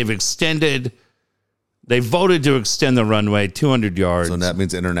 Because they voted to extend the runway 200 yards. So that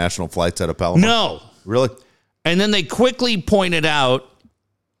means international flights out of Palomar? No. Really? And then they quickly pointed out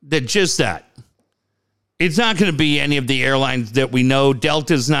that it's not going to be any of the airlines that we know.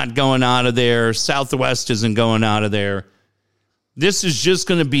 Delta's not going out of there. Southwest isn't going out of there. This is just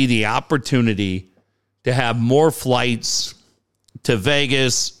going to be the opportunity to have more flights to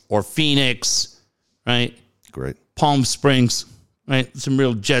Vegas or Phoenix, right? Great. Palm Springs, right? Some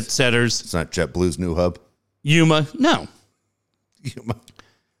real jet setters. It's not JetBlue's new hub. Yuma, no.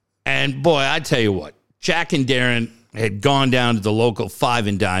 And boy, I tell you what, Jack and Darren had gone down to the local Five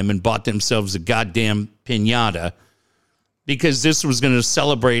and Dime and bought themselves a goddamn piñata because this was going to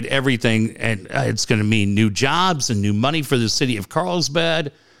celebrate everything, and it's going to mean new jobs and new money for the city of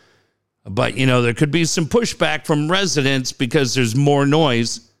Carlsbad. But, there could be some pushback from residents because there's more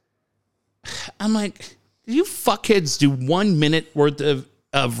noise. I'm like, did you fuckheads do 1 minute worth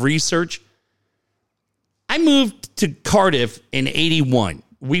of research? I moved to Cardiff in 81.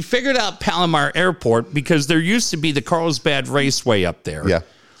 We figured out Palomar Airport because there used to be the Carlsbad Raceway up there. Yeah.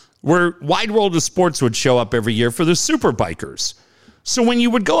 Where Wide World of Sports would show up every year for the Superbikers. So when you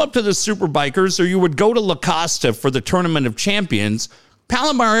would go up to the Superbikers or you would go to La Costa for the Tournament of Champions,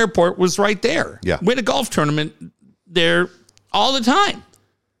 Palomar Airport was right there. Yeah. We had a golf tournament there all the time.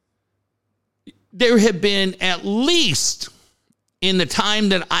 There have been at least, in the time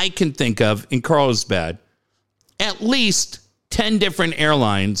that I can think of in Carlsbad, at least 10 different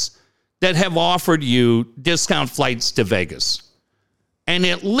airlines that have offered you discount flights to Vegas. And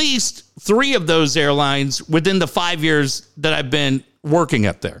at least 3 of those airlines within the 5 years that I've been working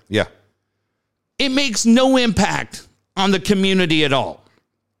up there. Yeah. It makes no impact on the community at all.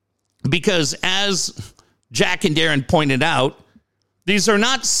 Because as Jack and Darren pointed out, these are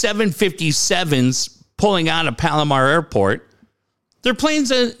not 757s pulling out of Palomar Airport. They're planes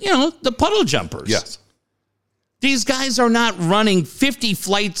that, the puddle jumpers. Yes. These guys are not running 50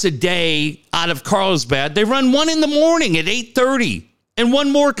 flights a day out of Carlsbad. They run one in the morning at 8:30. And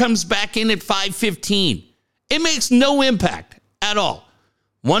one more comes back in at 5:15. It makes no impact at all.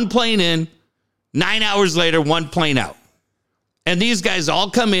 One plane in, 9 hours later, one plane out. And these guys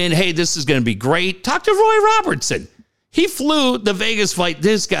all come in, hey, this is going to be great. Talk to Roy Robertson. He flew the Vegas flight.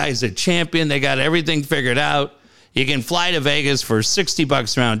 This guy's a champion. They got everything figured out. You can fly to Vegas for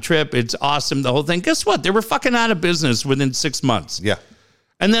 $60 round trip. It's awesome, the whole thing. Guess what? They were fucking out of business within 6 months. Yeah.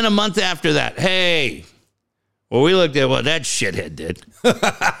 And then a month after that, hey, well, we looked at what that shithead did.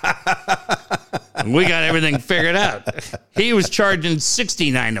 We got everything figured out. He was charging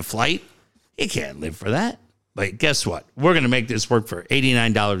 $69 a flight. You can't live for that. But guess what? We're going to make this work for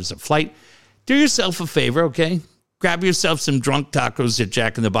 $89 a flight. Do yourself a favor, okay? Grab yourself some drunk tacos at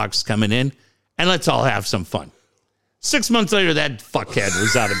Jack in the Box coming in, and let's all have some fun. 6 months later, that fuckhead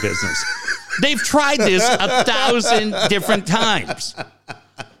was out of business. They've tried this 1,000 different times.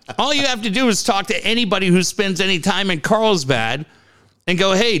 All you have to do is talk to anybody who spends any time in Carlsbad and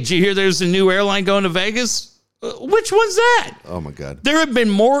go, hey, did you hear there's a new airline going to Vegas? Which one's that? Oh, my God. There have been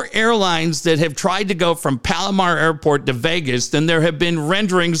more airlines that have tried to go from Palomar Airport to Vegas than there have been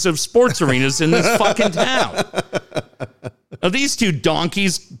renderings of sports arenas in this fucking town. Now, these two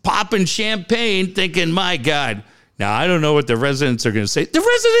donkeys popping champagne thinking, my God. Now, I don't know what the residents are going to say. The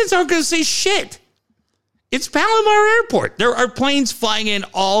residents aren't going to say shit. It's Palomar Airport. There are planes flying in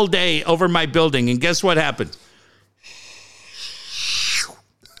all day over my building, and guess what happens?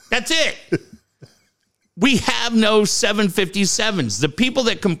 That's it. We have no 757s. The people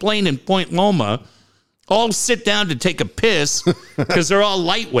that complain in Point Loma all sit down to take a piss because they're all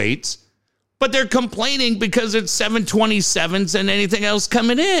lightweights, but they're complaining because it's 727s and anything else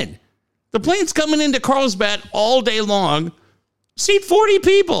coming in. The plane's coming into Carlsbad all day long. Seat 40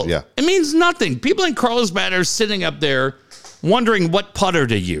 people. Yeah. It means nothing. People in Carlsbad are sitting up there wondering what putter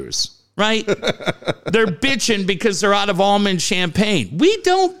to use, right? They're bitching because they're out of almond champagne. We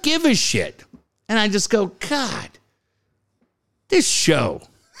don't give a shit. And I just go, God, this show.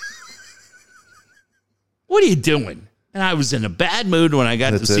 What are you doing? And I was in a bad mood when I got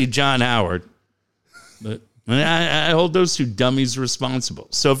to see John Howard. But I hold those two dummies responsible.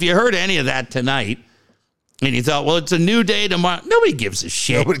 So if you heard any of that tonight and you thought, well, it's a new day tomorrow, nobody gives a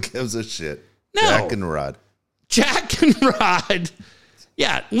shit. Nobody gives a shit. No. Jack and Rod. Jack and Rod.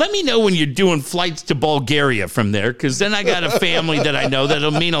 Yeah, let me know when you're doing flights to Bulgaria from there, because then I got a family that I know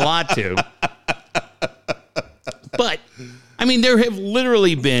that'll mean a lot to. But, I mean, there have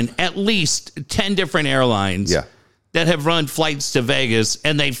literally been at least 10 different airlines that have run flights to Vegas,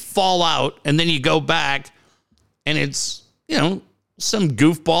 and they fall out, and then you go back, and it's, you know, some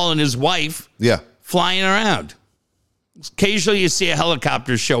goofball and his wife flying around. Occasionally you see a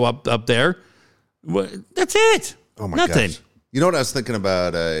helicopter show up there. That's it. Oh, my Nothing. gosh. You know what I was thinking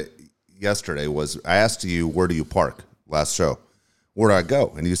about yesterday was I asked you, where do you park last show? Where do I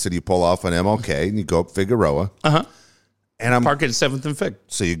go? And you said you pull off on MLK and you go up Figueroa. Uh-huh. And I'm park at 7th and Fig.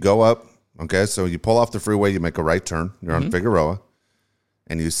 So you go up, okay, so you pull off the freeway, you make a right turn, you're on Figueroa,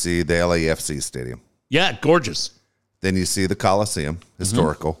 and you see the LAFC stadium. Yeah, gorgeous. Then you see the Coliseum,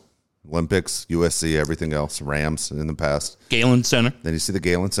 historical, Olympics, USC, everything else, Rams in the past. Galen Center. Then you see the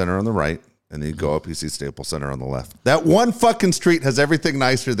Galen Center on the right, and then you go up, you see Staples Center on the left. That one fucking street has everything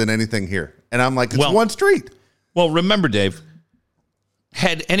nicer than anything here. And I'm like, it's one street. Well, remember, Dave,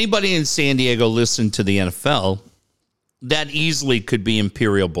 had anybody in San Diego listened to the NFL, that easily could be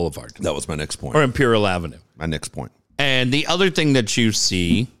Imperial Boulevard. That was my next point. Or Imperial Avenue. My next point. And the other thing that you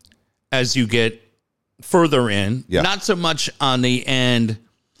see as you get further in, not so much on the end,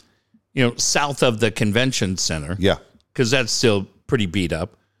 you know, south of the convention center. Yeah. Because that's still pretty beat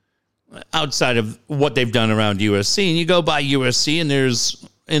up. Outside of what they've done around USC. And you go by USC and there's,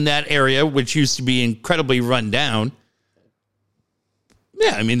 in that area, which used to be incredibly run down.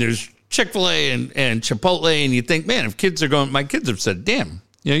 Yeah, I mean, there's Chick-fil-A and Chipotle, and you think, man, if kids are going, my kids have said, damn,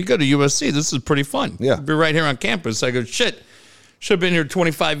 you know, you go to USC, this is pretty fun. Yeah. Be right here on campus. I go, shit, should have been here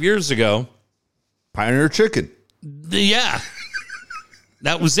 25 years ago. Pioneer Chicken. Yeah.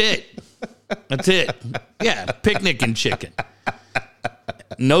 That was it. That's it. Yeah, picnic and chicken.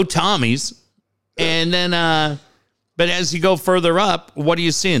 No Tommy's. And then, but as you go further up, what are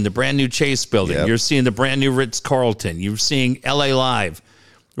you seeing? The brand new Chase building. Yep. You're seeing the brand new Ritz-Carlton. You're seeing LA Live,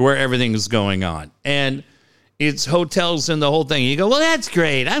 where everything is going on. And it's hotels and the whole thing. You go, well, that's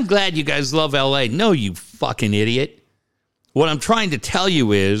great. I'm glad you guys love LA. No, you fucking idiot. What I'm trying to tell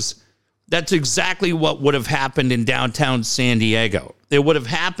you is that's exactly what would have happened in downtown San Diego. It would have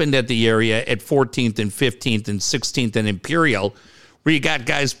happened at the area at 14th and 15th and 16th and Imperial, where you got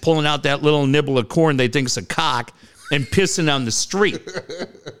guys pulling out that little nibble of corn they think's a cock and pissing on the street.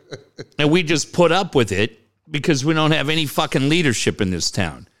 And we just put up with it because we don't have any fucking leadership in this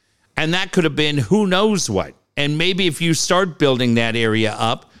town. And that could have been who knows what. And maybe if you start building that area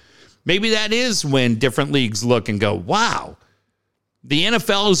up, maybe that is when different leagues look and go, wow, the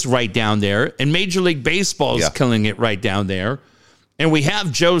NFL is right down there and Major League Baseball is killing it right down there. And we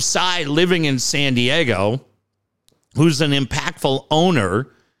have Joe Tsai living in San Diego, who's an impactful owner,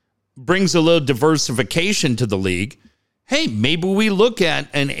 brings a little diversification to the league. Hey, maybe we look at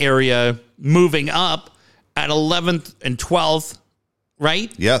an area moving up at 11th and 12th,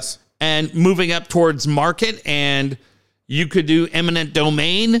 right? Yes. And moving up towards Market, and you could do eminent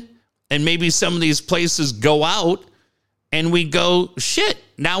domain, and maybe some of these places go out, and we go, shit,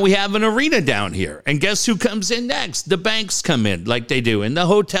 now we have an arena down here. And guess who comes in next? The banks come in like they do, and the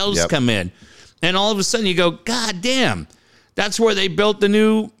hotels come in. And all of a sudden you go, God damn, that's where they built the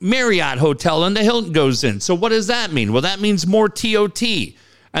new Marriott Hotel and the Hilton goes in. So what does that mean? Well, that means more TOT.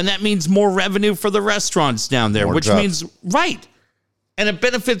 And that means more revenue for the restaurants down there, which means, right. And it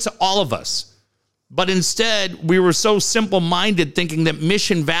benefits all of us. But instead, we were so simple-minded thinking that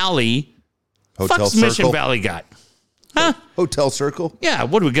Mission Valley, fuck's Mission Valley got? Huh? Hotel Circle? Yeah,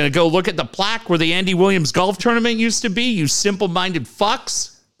 what are we going to go look at the plaque where the Andy Williams golf tournament used to be, you simple-minded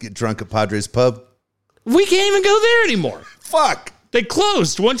fucks? Get drunk at Padres Pub? We can't even go there anymore. Fuck. They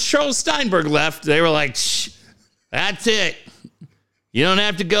closed. Once Charles Steinberg left, they were like, shh, that's it. You don't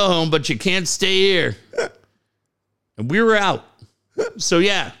have to go home, but you can't stay here. And we were out. So,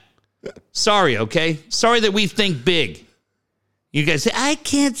 yeah, Sorry, okay? Sorry that we think big. You guys say, I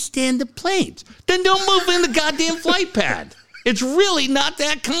can't stand the planes. Then don't move in the goddamn flight pad. It's really not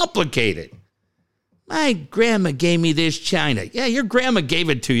that complicated. My grandma gave me this china. Yeah, your grandma gave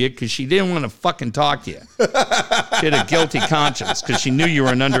it to you because she didn't want to fucking talk to you. She had a guilty conscience because she knew you were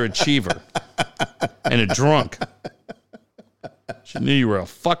an underachiever and a drunk. She knew you were a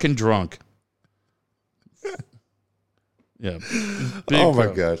fucking drunk. Yeah. Oh, my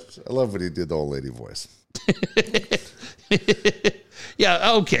God. I love when he did the old lady voice.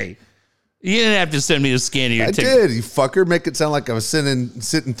 Yeah, okay. You didn't have to send me a scan of your ticket. I did, you fucker. Make it sound like I was sitting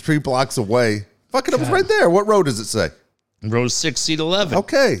 3 blocks away. Fucking, it was right there. What road does it say? Row 6, seat 11.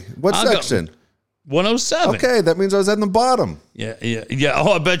 Okay. What section? 107. Okay, that means I was at the bottom. Yeah.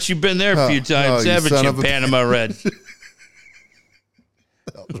 Oh, I bet you've been there a few times, haven't you, Panama Red?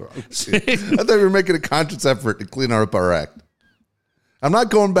 I thought we were making a conscious effort to clean up our act. I'm not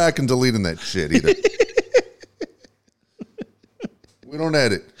going back and deleting that shit either. We don't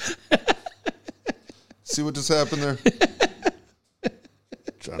edit. See what just happened there?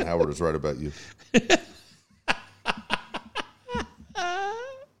 John Howard is right about you.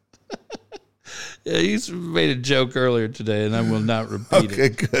 Yeah, he's made a joke earlier today, and I will not repeat it. Okay,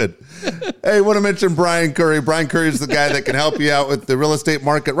 good. Hey, I want to mention Brian Curry. Brian Curry is the guy that can help you out with the real estate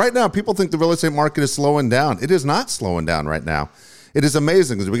market. Right now, people think the real estate market is slowing down. It is not slowing down right now. It is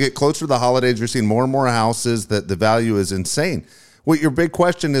amazing. As we get closer to the holidays, you're seeing more and more houses that the value is insane. What your big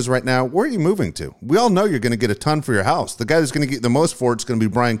question is right now, where are you moving to? We all know you're going to get a ton for your house. The guy that's going to get the most for it's going to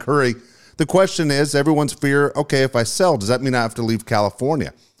be Brian Curry. The question is, everyone's fear, okay, if I sell, does that mean I have to leave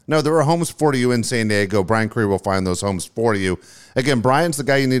California? No, there are homes for you in San Diego. Brian Curry will find those homes for you. Again, Brian's the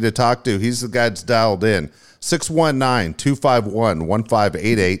guy you need to talk to. He's the guy that's dialed in.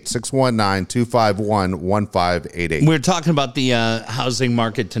 619-251-1588. 619-251-1588. We're talking about the housing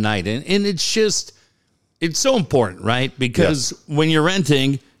market tonight, and it's so important, right? Because when you're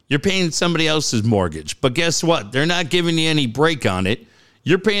renting, you're paying somebody else's mortgage. But guess what? They're not giving you any break on it.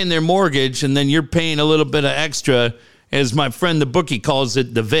 You're paying their mortgage, and then you're paying a little bit of extra, as my friend the bookie calls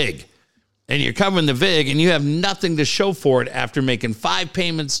it, the VIG. And you're covering the VIG, and you have nothing to show for it after making 5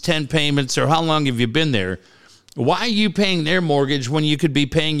 payments, 10 payments, or how long have you been there? Why are you paying their mortgage when you could be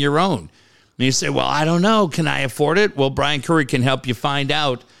paying your own? And you say, well, I don't know. Can I afford it? Well, Brian Curry can help you find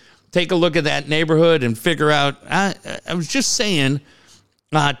out. Take a look at that neighborhood and figure out. I was just saying,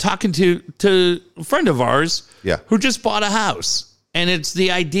 talking to a friend of ours who just bought a house, and it's the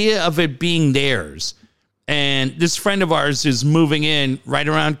idea of it being theirs. And this friend of ours is moving in right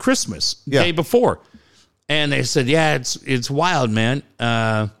around Christmas, day before. And they said, yeah, it's wild, man.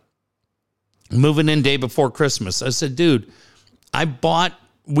 Moving in day before Christmas. I said, dude, we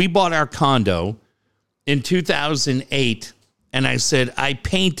bought our condo in 2008. And I said, I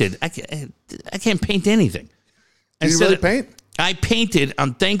painted. I can't paint anything. Did you really paint? I painted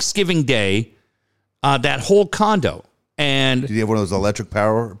on Thanksgiving Day that whole condo. And did you have one of those electric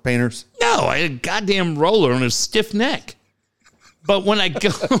power painters? No, I had a goddamn roller and a stiff neck. But when I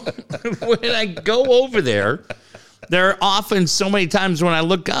go over there are often so many times when I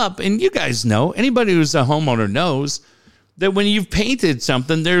look up, and you guys know, anybody who's a homeowner knows that when you've painted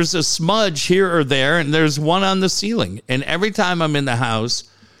something, there's a smudge here or there, and there's one on the ceiling. And every time I'm in the house,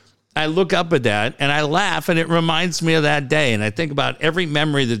 I look up at that, and I laugh, and it reminds me of that day. And I think about every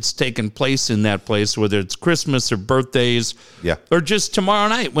memory that's taken place in that place, whether it's Christmas or birthdays, or just tomorrow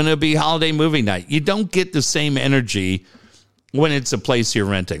night when it'll be holiday movie night. You don't get the same energy when it's a place you're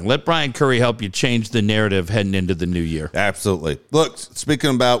renting. Let Brian Curry help you change the narrative heading into the new year. Absolutely. Look,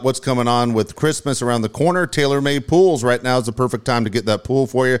 speaking about what's coming on with Christmas around the corner, TaylorMade Pools right now is the perfect time to get that pool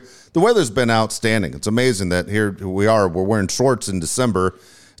for you. The weather's been outstanding. It's amazing that here we're wearing shorts in December.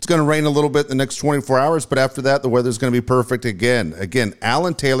 It's going to rain a little bit in the next 24 hours, but after that, the weather's going to be perfect again. Again,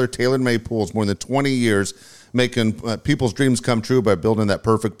 Alan Taylor, TaylorMade Pools, more than 20 years making people's dreams come true by building that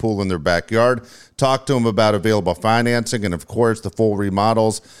perfect pool in their backyard. Talk to them about available financing and, of course, the full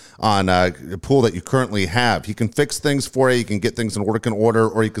remodels on a pool that you currently have. He can fix things for you. You can get things in working order,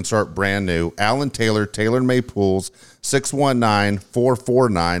 or you can start brand new. Alan Taylor, TaylorMade Pools,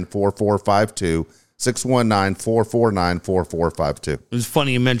 619-449-4452. 619-449-4452. It was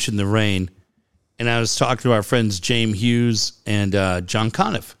funny you mentioned the rain, and I was talking to our friends James Hughes and John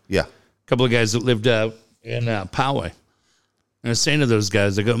Conniff. Yeah. A couple of guys that lived out in Poway. And I was saying to those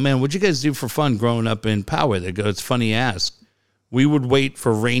guys, I go, man, what'd you guys do for fun growing up in Poway? They go, it's funny you ask. We would wait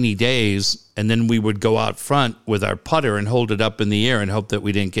for rainy days, and then we would go out front with our putter and hold it up in the air and hope that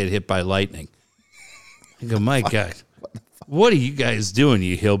we didn't get hit by lightning. I go, my God, what are you guys doing,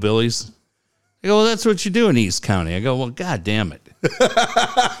 you hillbillies? I go, well, that's what you do in East County. I go, well, God damn it.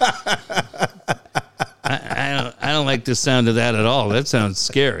 I don't like the sound of that at all. That sounds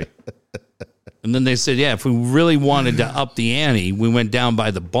scary. And then they said, yeah, if we really wanted to up the ante, we went down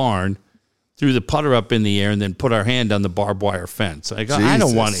by the barn, threw the putter up in the air, and then put our hand on the barbed wire fence. I go, I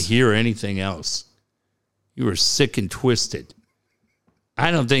don't want to hear anything else. You were sick and twisted.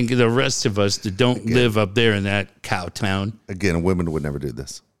 I don't think the rest of us that don't live up there in that cow town. Again, women would never do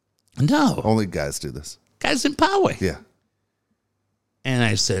this. No. Only guys do this. Guys in Poway. Yeah. And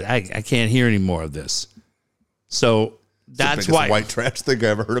I said, I can't hear any more of this. So that's why. White trash thing I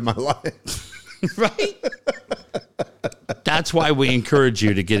ever heard in my life. Right? That's why we encourage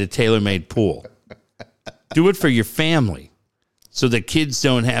you to get a tailor-made pool. Do it for your family so the kids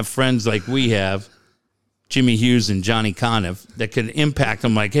don't have friends like we have, Jimmy Hughes and Johnny Conniff, that could impact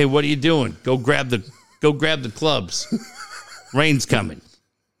them like, hey, what are you doing? Go grab the clubs. Rain's coming.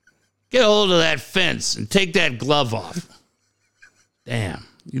 Get a hold of that fence and take that glove off. Damn.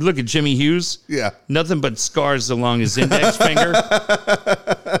 You look at Jimmy Hughes. Yeah. Nothing but scars along his index finger.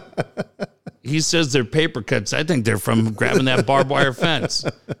 He says they're paper cuts. I think they're from grabbing that barbed wire fence.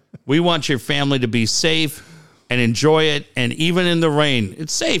 We want your family to be safe and enjoy it. And even in the rain,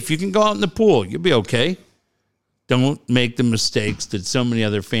 it's safe. You can go out in the pool. You'll be okay. Don't make the mistakes that so many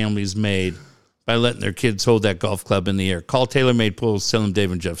other families made by letting their kids hold that golf club in the air. Call Taylor Made Pools. Tell them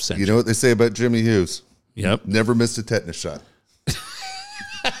Dave and Jeff sent you. You know what they say about Jimmy Hughes? Yep. Never missed a tetanus shot.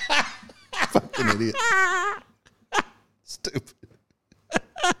 Fucking idiot. Stupid.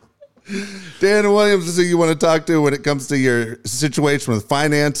 Dan Williams is who you want to talk to when it comes to your situation with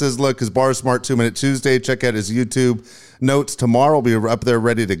finances. Look, his Bar Smart 2 Minute Tuesday. Check out his YouTube notes. Tomorrow will be up there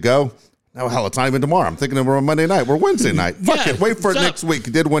ready to go. No, hell, it's not even tomorrow. I'm thinking we're on Monday night. We're Wednesday night. Fuck it. Wait for it next week.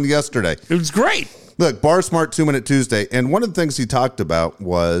 He did one yesterday. It was great. Look, Bar Smart 2 Minute Tuesday. And one of the things he talked about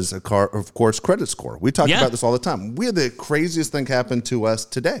was, of course, credit score. We talk about this all the time. We had the craziest thing happen to us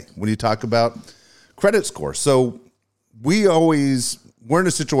today when you talk about credit score. So we're in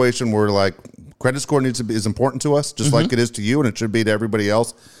a situation where like credit score is important to us, just like it is to you, and it should be to everybody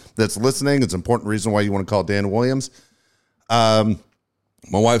else that's listening. It's an important reason why you want to call Dan Williams.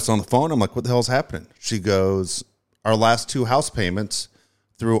 My wife's on the phone. I'm like, what the hell's happening? She goes, our last 2 house payments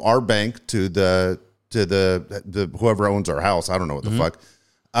through our bank to the whoever owns our house, I don't know what the fuck,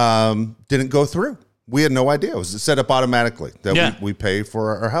 didn't go through. We had no idea. It was set up automatically that we pay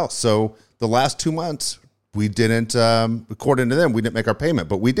for our house. So the last 2 months, we didn't, according to them, we didn't make our payment,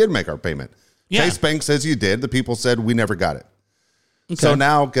 but we did make our payment. Yeah. Chase Bank says you did. The people said we never got it. Okay. So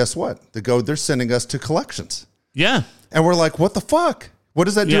now, guess what? They're sending us to collections. Yeah. And we're like, what the fuck? What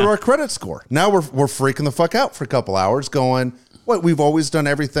does that do to our credit score? Now we're freaking the fuck out for a couple hours going, what? We've always done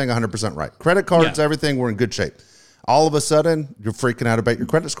everything 100% right. Credit cards, everything, we're in good shape. All of a sudden, you're freaking out about your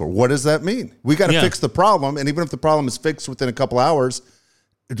credit score. What does that mean? We got to fix the problem. And even if the problem is fixed within a couple hours,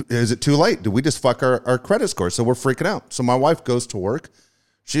 is it too late? Do we just fuck our credit score? So we're freaking out. So my wife goes to work.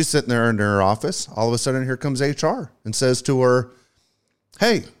 She's sitting there in her office. All of a sudden, here comes HR and says to her,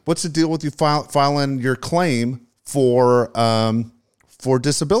 hey, what's the deal with you filing your claim for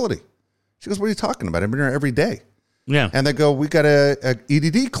disability? She goes, what are you talking about? I've been here every day. Yeah. And they go, we got a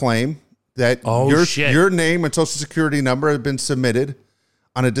EDD claim that your name and social security number have been submitted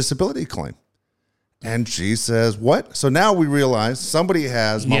on a disability claim. And she says, what? So now we realize somebody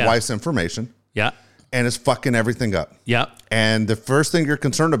has my wife's information. Yeah. And is fucking everything up. Yeah. And the first thing you're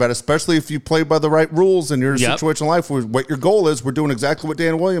concerned about, especially if you play by the right rules in your situation in life, what your goal is, we're doing exactly what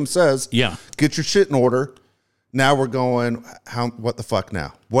Dan Williams says. Yeah. Get your shit in order. Now we're going, what the fuck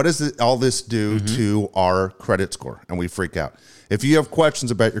now? What does all this do to our credit score? And we freak out. If you have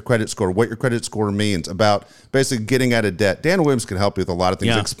questions about your credit score, what your credit score means, about basically getting out of debt, Dan Williams can help you with a lot of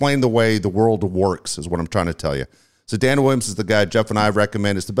things. Explain the way the world works is what I'm trying to tell you. So Dan Williams is the guy Jeff and I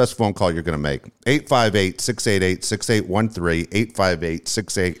recommend. It's the best phone call you're going to make. 858-688-6813,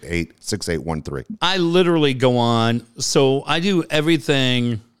 858-688-6813. I literally go on. So I do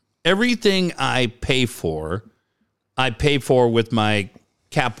everything I pay for with my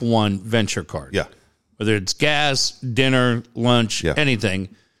Cap One Venture card. Yeah. Whether it's gas, dinner, lunch,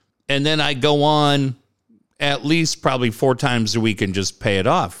 anything. And then I go on at least probably 4 times a week and just pay it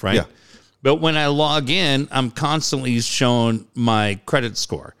off, right? Yeah. But when I log in, I'm constantly shown my credit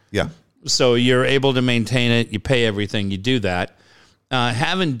score. Yeah. So you're able to maintain it. You pay everything. You do that.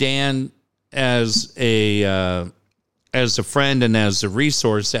 Having Dan as a friend and as a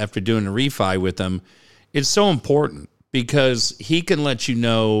resource after doing a refi with him, it's so important because he can let you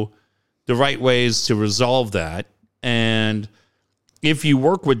know the right ways to resolve that. And if you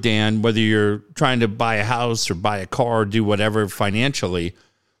work with Dan, whether you're trying to buy a house or buy a car or do whatever financially,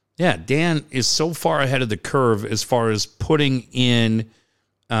 Yeah, Dan is so far ahead of the curve as far as putting in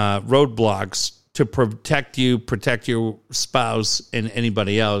roadblocks to protect you, protect your spouse, and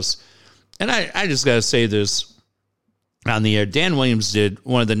anybody else. And I just got to say this on the air. Dan Williams did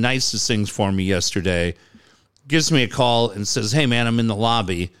one of the nicest things for me yesterday. Gives me a call and says, hey, man, I'm in the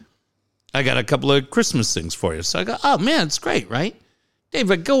lobby. I got a couple of Christmas things for you. So I go, oh, man, it's great, right? Dave,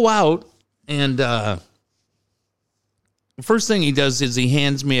 I go out, and the first thing he does is he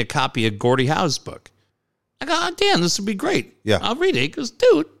hands me a copy of Gordie Howe's book. I go, oh, Dan, this would be great. Yeah. I'll read it. He goes,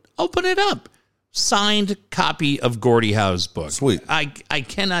 dude, open it up. Signed copy of Gordie Howe's book. Sweet. I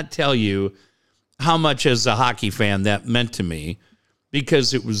cannot tell you how much as a hockey fan that meant to me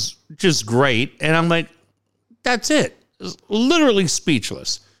because it was just great. And I'm like, that's it. Literally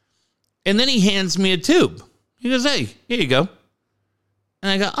speechless. And then he hands me a tube. He goes, hey, here you go.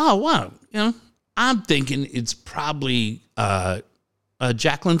 And I go, oh, wow. I'm thinking it's probably a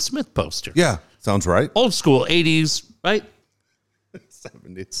Jacqueline Smith poster. Yeah, sounds right. Old school, 80s, right?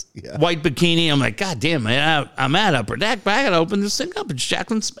 70s, yeah. White bikini. I'm like, God damn, man, I'm at Upper Deck, but I got to open this thing up. It's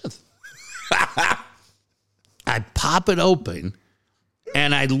Jacqueline Smith. I pop it open,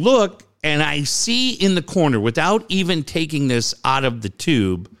 and I look, and I see in the corner, without even taking this out of the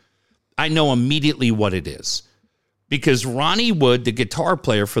tube, I know immediately what it is. Because Ronnie Wood, the guitar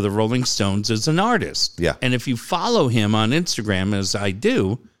player for the Rolling Stones, is an artist. Yeah. And if you follow him on Instagram, as I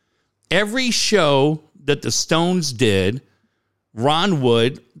do, every show that the Stones did, Ron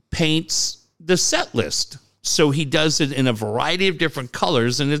Wood paints the set list. So he does it in a variety of different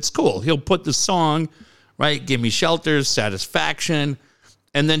colors, and it's cool. He'll put the song, right, Give Me Shelter, Satisfaction,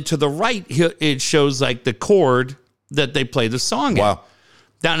 and then to the right, it shows like the chord that they play the song in. Wow.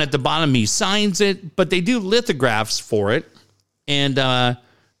 Down at the bottom, he signs it, but they do lithographs for it, and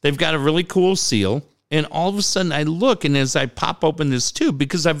they've got a really cool seal. And all of a sudden, I look, and as I pop open this tube,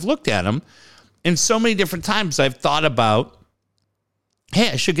 because I've looked at them, and so many different times I've thought about, hey,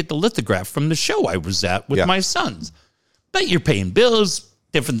 I should get the lithograph from the show I was at with my sons. But you're paying bills,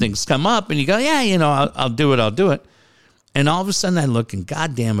 different things come up, and you go, yeah, I'll do it. And all of a sudden, I look, and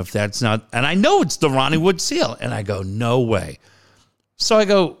goddamn if that's not, and I know it's the Ronnie Wood seal, and I go, no way. So I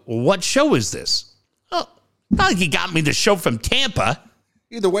go, what show is this? Oh, not like he got me the show from Tampa.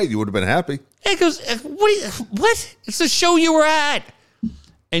 Either way, you would have been happy. He goes, what? It's the show you were at.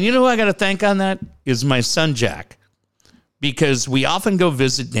 And you know who I got to thank on that is my son, Jack. Because we often go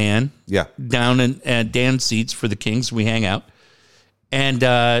visit Dan. Yeah. Down at Dan's seats for the Kings. We hang out. And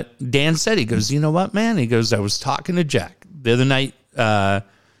Dan said, he goes, you know what, man? He goes, I was talking to Jack. The other night,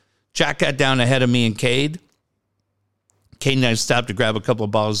 Jack got down ahead of me and Cade. Cade and I stopped to grab a couple of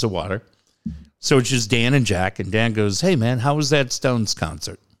bottles of water. So it's just Dan and Jack. And Dan goes, hey, man, how was that Stones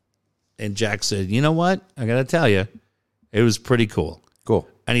concert? And Jack said, you know what? I got to tell you, it was pretty cool. Cool.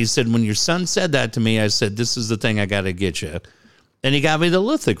 And he said, when your son said that to me, I said, this is the thing I got to get you. And he got me the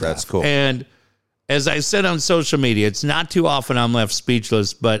lithograph. That's cool. And as I said on social media, it's not too often I'm left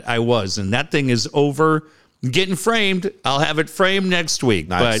speechless, but I was. And that thing is over, getting framed. I'll have it framed next week.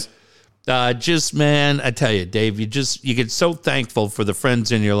 Nice. But just, man, I tell you, Dave, you get so thankful for the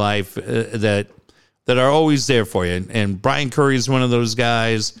friends in your life that are always there for you. And Brian Curry is one of those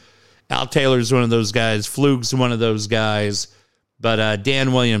guys. Al Taylor's one of those guys. Flug's one of those guys. But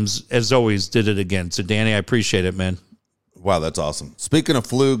Dan Williams, as always, did it again. So, Danny, I appreciate it, man. Wow, that's awesome. Speaking of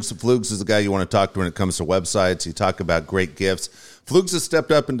Flugs, Flugs is the guy you want to talk to when it comes to websites. You talk about great gifts. Flugs has stepped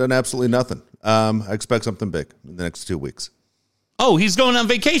up and done absolutely nothing. I expect something big in the next 2 weeks. Oh, he's going on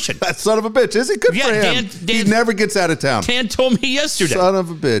vacation. That son of a bitch. Is he? Good for him. He never gets out of town. Dan told me yesterday. Son of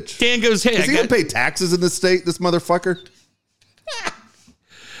a bitch. Dan goes, hey, Is he going to pay taxes in the state, this motherfucker?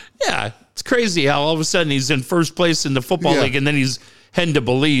 Yeah, it's crazy how all of a sudden he's in first place in the football league and then he's heading to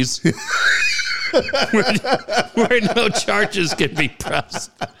Belize where no charges can be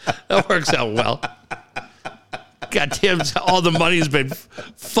pressed. That works out well. Goddamn, all the money's been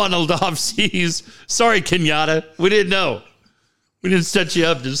funneled off seas. Sorry, Kenyatta. We didn't know. We didn't set you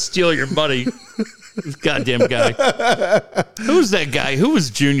up to steal your money. This goddamn guy. Who's that guy? Who was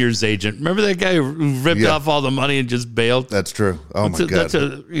Junior's agent? Remember that guy who ripped off all the money and just bailed? That's true. Oh, my God.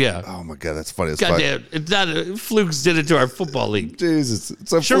 Oh, my God. That's funny. Goddamn. It's not Flukes did it to our football league. Jesus.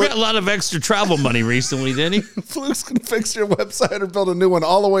 Sure got a lot of extra travel money recently, didn't he? Flukes can fix your website or build a new one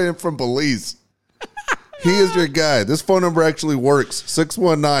all the way in from Belize. He is your guy. This phone number actually works.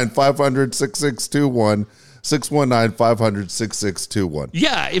 619-500-6621. 619-500-6621.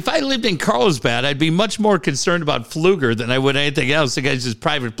 Yeah, if I lived in Carlsbad, I'd be much more concerned about Fluger than I would anything else. The guy's just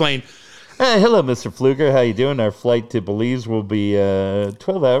private plane. Hello, Mr. Fluger. How you doing? Our flight to Belize will be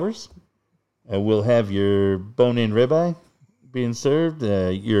 12 hours. We'll have your bone-in ribeye. being served.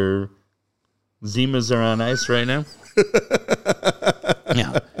 Your Zimas are on ice right now.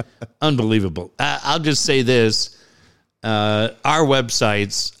 Yeah, unbelievable. I'll just say this. Our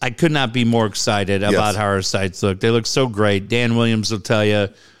websites, I could not be more excited about how our sites look. They look so great. Dan Williams will tell you,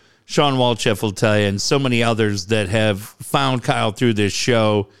 Sean Walchef will tell you, and so many others that have found Kyle through this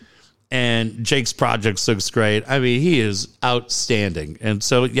show. And Jake's Projects looks great. I mean, he is outstanding. And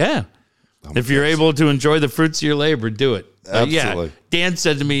so, if you're able to enjoy the fruits of your labor, do it. Absolutely. Dan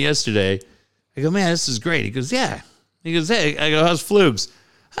said to me yesterday, I go, man, this is great. He goes, yeah. He goes, hey, I go, how's Flugs?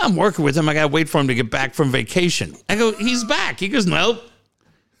 I'm working with him. I got to wait for him to get back from vacation. I go, he's back. He goes, nope.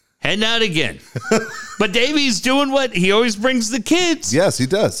 Heading out again. But Davey's doing what? He always brings the kids. Yes, he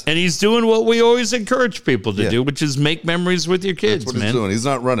does. And he's doing what we always encourage people to do, which is make memories with your kids, That's what he's doing. He's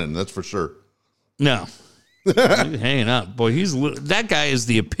not running, that's for sure. No. He's hanging out. Boy, that guy is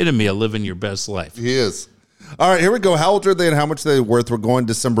the epitome of living your best life. He is. All right, here we go. How old are they and how much are they worth? We're going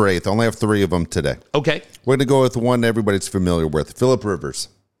December 8th. I only have 3 of them today. Okay. We're going to go with one everybody's familiar with, Phillip Rivers.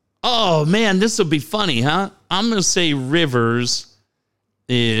 Oh, man, this will be funny, huh? I'm going to say Rivers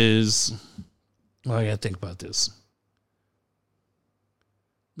is, well, I got to think about this.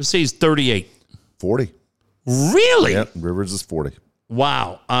 Let's say he's 38. 40. Really? Yep, Rivers is 40.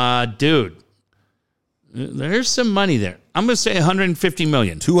 Wow. Dude, there's some money there. I'm going to say $150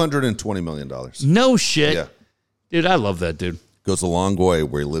 million. $220 million. No shit. Yeah. Dude, I love that dude. Goes a long way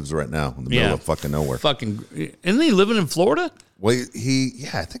where he lives right now in the middle of fucking nowhere. Isn't he living in Florida? Well,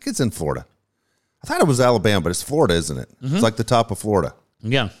 I think it's in Florida. I thought it was Alabama, but it's Florida, isn't it? Mm-hmm. It's like the top of Florida.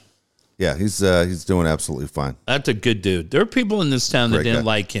 Yeah. Yeah, he's doing absolutely fine. That's a good dude. There are people in this town that didn't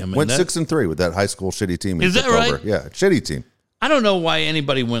like him. Went 6-3 with that high school shitty team. Is that right? Over. Yeah, shitty team. I don't know why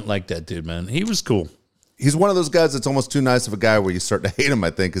anybody went like that dude, man. He was cool. He's one of those guys that's almost too nice of a guy where you start to hate him,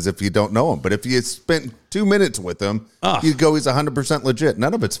 I think, as if you don't know him. But if you spent 2 minutes with him, you'd go, he's 100% legit.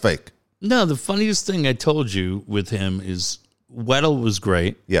 None of it's fake. No, the funniest thing I told you with him is Weddle was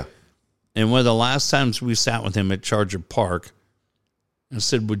great. Yeah. And one of the last times we sat with him at Charger Park, I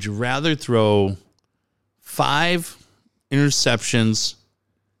said, would you rather throw 5 interceptions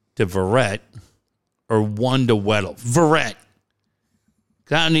to Verrett or 1 to Weddle? Verrett.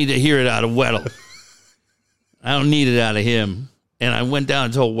 I don't need to hear it out of Weddle. I don't need it out of him. And I went down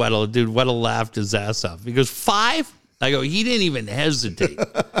and told Weddle, dude, Weddle laughed his ass off. He goes, 5? I go, he didn't even hesitate.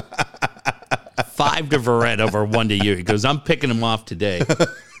 5 to Verrett over 1 to you. He goes, I'm picking him off today.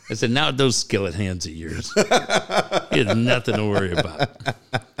 I said, now those skillet hands of yours. You had nothing to worry about.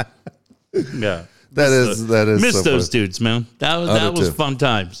 Yeah. That is miss so those funny. dudes, man. That was fun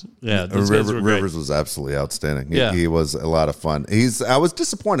times. Yeah, those guys were great. Rivers was absolutely outstanding. Yeah. He was a lot of fun. I was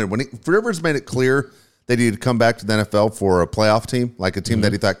disappointed when Rivers made it clear that he'd come back to the NFL for a playoff team, like a team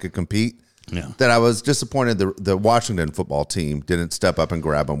that he thought could compete. Yeah. That I was disappointed the Washington football team didn't step up and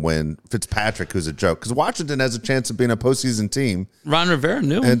grab him when Fitzpatrick, who's a joke, because Washington has a chance of being a postseason team. Ron Rivera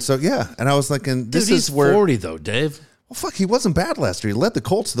knew him. And so, and I was thinking, this Dude, is where 40 though, Dave. Well, fuck, he wasn't bad last year. He led the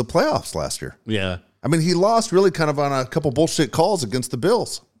Colts to the playoffs last year. Yeah. I mean, he lost really kind of on a couple bullshit calls against the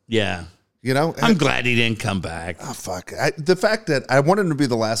Bills. Yeah. You know? I'm glad he didn't come back. Oh, fuck. The fact that I wanted him to be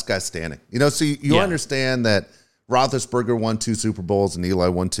the last guy standing. You know, so you understand that Roethlisberger won 2 Super Bowls and Eli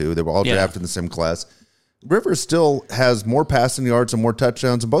won 2. They were all drafted in the same class. Rivers still has more passing yards and more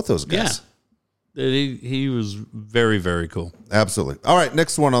touchdowns than both those guys. Yeah. He was very, very cool. Absolutely. All right,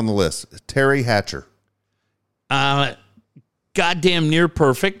 next one on the list, Terry Hatcher. Goddamn near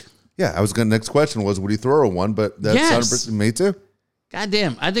perfect. Yeah, I was going to, next question was, would he throw her one? But that's 100%, me too.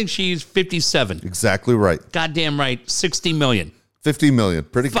 Goddamn, I think she's 57. Exactly right. Goddamn right, 60 million. 50 million.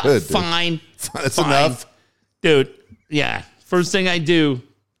 Pretty good. Dude. Fine. That's enough. Dude, yeah. First thing I do,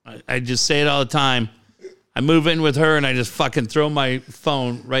 I just say it all the time. I move in with her and I just fucking throw my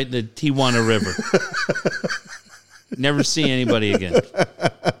phone right in the Tijuana River. Never see anybody again.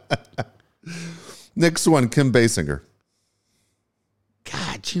 Next one, Kim Basinger.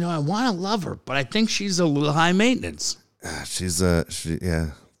 God, I want to love her, but I think she's a little high maintenance.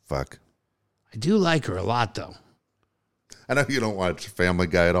 Fuck. I do like her a lot, though. I know you don't watch Family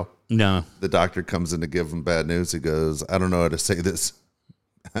Guy at all. No. The doctor comes in to give him bad news. He goes, I don't know how to say this,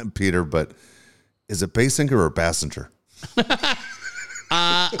 Peter, but is it Basinger or Bassinger?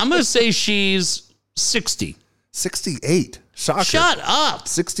 I'm going to say she's 60. 68. Shocker. Shut up.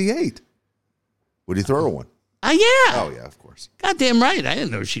 68. Would you throw her one? Yeah. Oh, yeah, of course. Goddamn right. I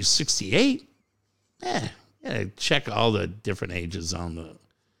didn't know she's 68. Yeah. Check all the different ages on the...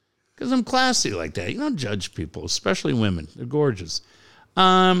 Because I'm classy like that. You don't judge people, especially women. They're gorgeous.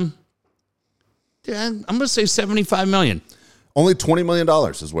 I'm going to say $75 million. Only $20 million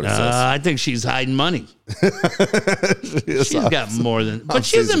is what it says. I think she's hiding money. She's got more than. But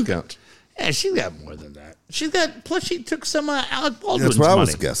she's yeah, she's got more than that. She's got. Plus, she took some Alec Baldwin's That's what I money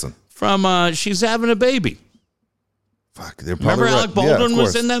was guessing. from. She's having a baby. Fuck, they're probably Remember right. Alec Baldwin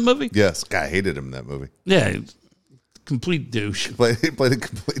was in that movie? Yes, I hated him in that movie. Yeah, complete douche. He played a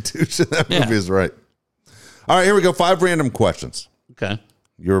complete douche in that movie. Is right. All right, here we go. 5 random questions. Okay.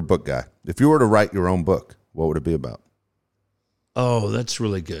 You're a book guy. If you were to write your own book, what would it be about? Oh, that's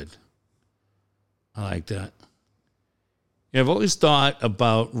really good. I like that. Yeah, I've always thought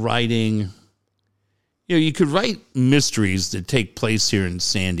about writing. You know, you could write mysteries that take place here in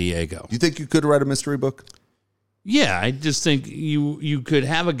San Diego. Do you think you could write a mystery book? Yeah, I just think you could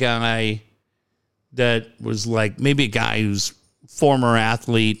have a guy that was like maybe a guy who's former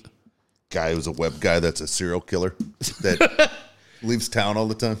athlete. Guy who's a web guy that's a serial killer that leaves town all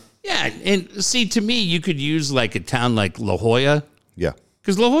the time. Yeah, and see, to me, you could use like a town like La Jolla. Yeah.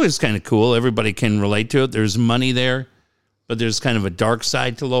 Because La Jolla is kind of cool. Everybody can relate to it. There's money there, but there's kind of a dark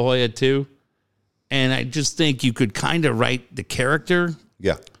side to La Jolla too. And I just think you could kind of write the character.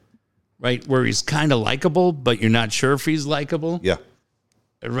 Yeah. Right, where he's kind of likable, but you're not sure if he's likable. Yeah.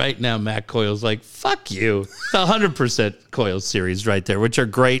 Right now, Matt Coyle's like, fuck you. It's 100% Coyle series right there, which are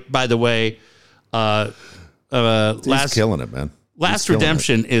great, by the way. He's killing it, man. Last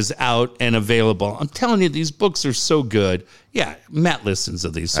Redemption is out and available. I'm telling you, these books are so good. Yeah, Matt listens to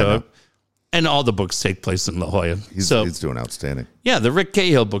these. So, and all the books take place in La Jolla. He's doing outstanding. Yeah, the Rick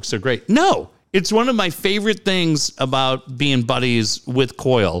Cahill books are great. No, it's one of my favorite things about being buddies with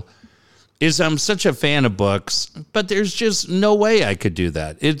Coyle is I'm such a fan of books, but there's just no way I could do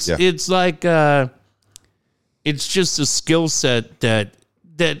that. It's like it's just a skill set that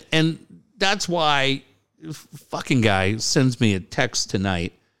and that's why fucking guy sends me a text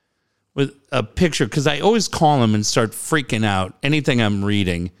tonight with a picture because I always call him and start freaking out anything I'm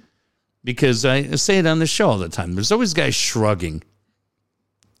reading because I say it on the show all the time. There's always guys shrugging,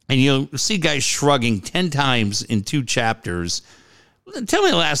 and you'll see guys shrugging 10 times in 2 chapters. Tell me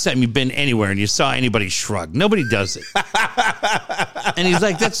the last time you've been anywhere and you saw anybody shrug. Nobody does it. And he's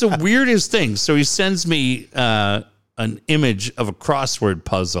like, that's the weirdest thing. So he sends me an image of a crossword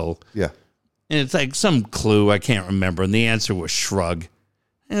puzzle. Yeah. And it's like some clue I can't remember. And the answer was shrug.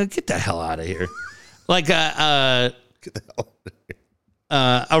 Get the hell out of here. Like a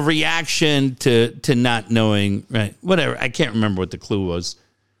reaction to not knowing, right? Whatever. I can't remember what the clue was.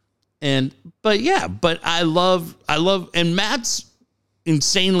 But I love, and Matt's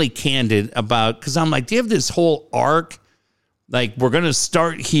insanely candid about, because I'm like, do you have this whole arc? Like, we're going to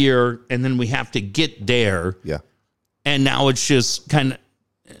start here and then we have to get there. Yeah. And now it's just kind of,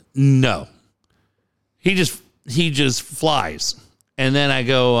 no. He just flies. And then I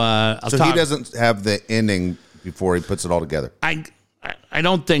go, he doesn't have the ending before he puts it all together. I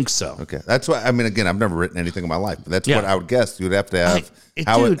don't think so. Okay. That's why, I mean, again, I've never written anything in my life, but that's what I would guess. You would have to have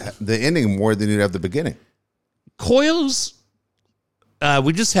the ending more than you'd have the beginning. Coyle's,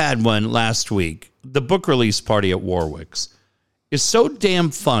 we just had one last week. The book release party at Warwick's is so damn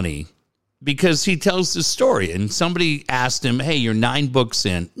funny because he tells the story and somebody asked him, hey, you're 9 books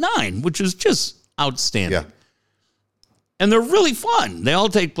in. 9, which is just outstanding. Yeah. And they're really fun. They all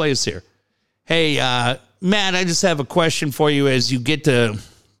take place here. Hey, Matt, I just have a question for you as you get to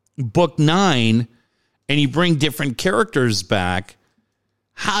book 9 and you bring different characters back.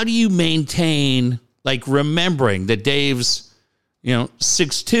 How do you maintain, like, remembering that Dave's,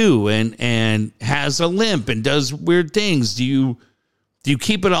 6'2" and has a limp and does weird things? Do you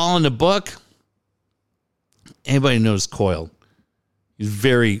keep it all in the book? Anybody knows Coyle? He's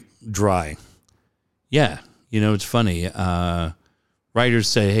very dry. Yeah, it's funny. Writers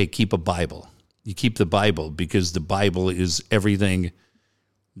say, hey, keep a Bible. You keep the Bible because the Bible is everything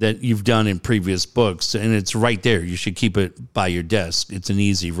that you've done in previous books, and it's right there. You should keep it by your desk. It's an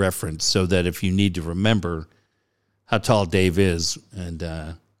easy reference so that if you need to remember how tall Dave is, and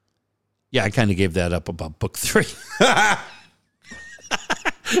I kind of gave that up about book 3.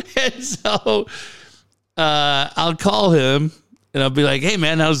 And so I'll call him, and I'll be like, hey,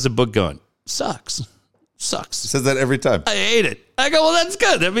 man, how's the book going? Sucks. He says that every time. I hate it. I go, well, that's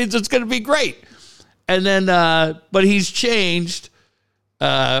good. That means it's going to be great. And then, but he's changed.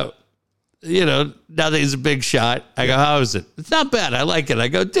 Now that he's a big shot. I go, how is it? It's not bad. I like it. I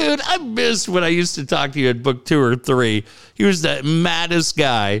go, dude, I missed when I used to talk to you at book 2 or 3. He was the maddest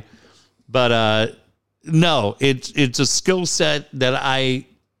guy. But no, it's a skill set that I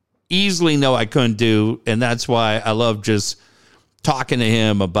easily know I couldn't do. And that's why I love just talking to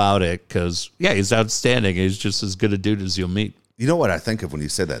him about it. Because, he's outstanding. He's just as good a dude as you'll meet. You know what I think of when you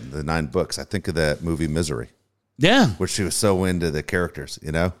said that, the 9 books? I think of that movie Misery. Yeah. where she was so into the characters,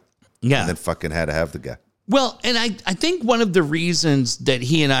 Yeah. and then fucking had to have the guy. Well, and I think one of the reasons that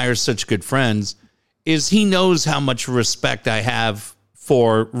he and I are such good friends is he knows how much respect I have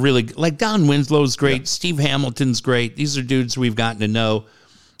for really, like Don Winslow's great, Steve Hamilton's great. These are dudes we've gotten to know.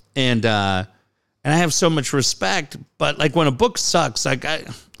 And I have so much respect, but like when a book sucks, like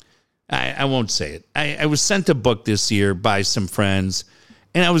I won't say it. I was sent a book this year by some friends,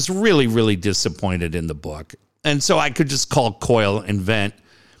 and I was really, really disappointed in the book. And so I could just call Coyle and vent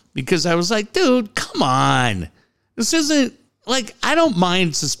because I was like, dude, come on. This isn't like, I don't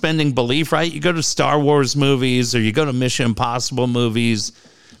mind suspending belief, right? You go to Star Wars movies or you go to Mission Impossible movies.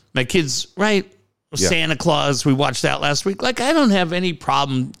 My kids, right? Yeah. Santa Claus, we watched that last week. Like, I don't have any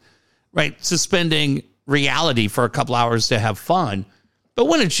problem, right, suspending reality for a couple hours to have fun. But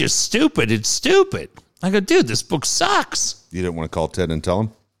when it's just stupid, it's stupid. I go, dude, this book sucks. You didn't want to call Ted and tell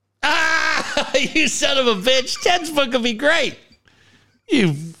him? Ah, you son of a bitch. Ted's book would be great.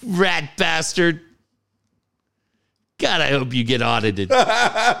 You rat bastard. God, I hope you get audited. You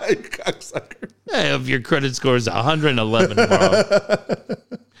cocksucker. I hope your credit score is 111 tomorrow.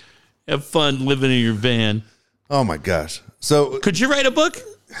 Have fun living in your van. Oh, my gosh. So, Could you write a book?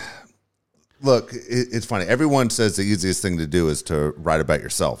 look, it's funny. Everyone says the easiest thing to do is to write about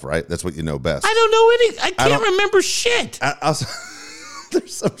yourself, right? That's what you know best. I don't know any. I can't remember shit.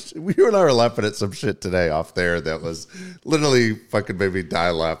 There's some shit. You and I were laughing at some shit today off there that was literally fucking made me die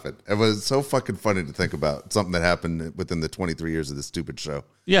laughing. It was so fucking funny to think about something that happened within the 23 years of this stupid show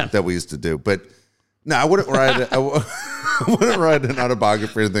that we used to do. But no, I wouldn't write I wouldn't write an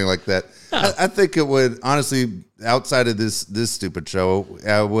autobiography or anything like that. I think it would, honestly, outside of this stupid show,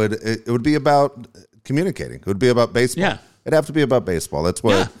 it would be about communicating. It would be about baseball. Yeah. It'd have to be about baseball. That's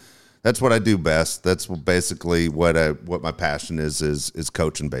what I do best. That's basically what my passion is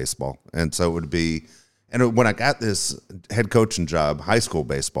coaching baseball. And so it would be, and when I got this head coaching job, high school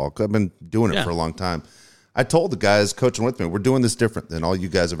baseball, 'cause I've been doing it for a long time, I told the guys coaching with me, we're doing this different than all you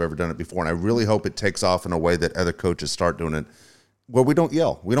guys have ever done it before. And I really hope it takes off in a way that other coaches start doing it. Well, we don't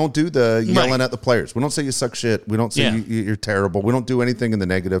yell. We don't do the yelling at the players. We don't say you suck shit. We don't say you're terrible. We don't do anything in the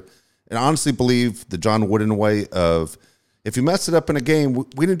negative. And I honestly believe the John Wooden way of, if you mess it up in a game,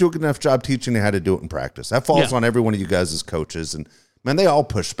 we didn't do a good enough job teaching you how to do it in practice. That falls on every one of you guys as coaches. And, man, they all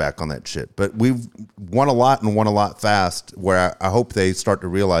push back on that shit. But we've won a lot and won a lot fast, where I hope they start to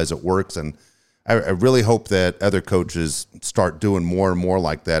realize it works. And I really hope that other coaches start doing more and more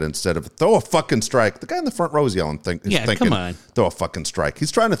like that instead of throw a fucking strike. The guy in the front row is yelling, thinking, come on. Throw a fucking strike.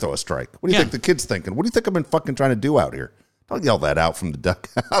 He's trying to throw a strike. What do you think the kid's thinking? What do you think I've been fucking trying to do out here? Don't yell that out from the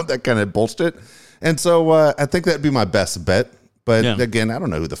dugout, that kind of bullshit. And so I think that'd be my best bet. But again, I don't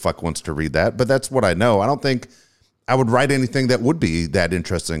know who the fuck wants to read that, but that's what I know. I don't think I would write anything that would be that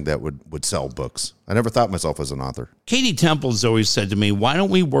interesting that would sell books. I never thought myself as an author. Katie Temple's always said to me, why don't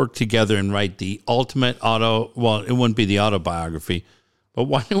we work together and write the ultimate it wouldn't be the autobiography, but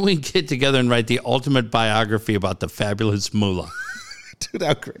why don't we get together and write the ultimate biography about the fabulous Moolah? Dude,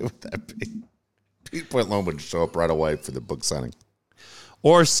 how great would that be? Pete Point Lone would show up right away for the book signing.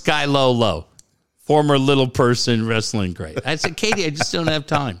 Or Sky Low, former little person wrestling great. I said, Katie, I just don't have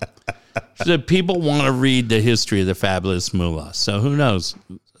time. She said, people want to read the history of the fabulous Moolah. So who knows?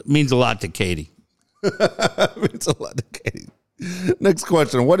 It means a lot to Katie. It means a lot to Katie. Next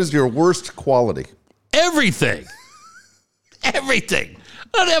question. What is your worst quality? Everything. Everything.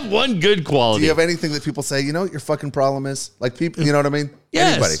 I don't have one good quality. Do you have anything that people say, you know what your fucking problem is? Like people, you know what I mean?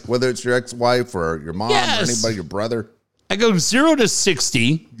 Yes. Anybody, whether it's your ex-wife or your mom or anybody, your brother. I go 0 to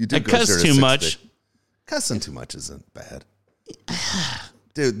 60. You do I go cuss 0 to too 60. much. Cussing too much isn't bad.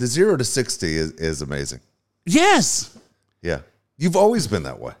 Dude, the 0 to 60 is amazing. Yes. Yeah. You've always been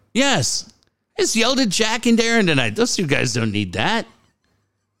that way. Yes. I just yelled at Jack and Darren tonight. Those two guys don't need that.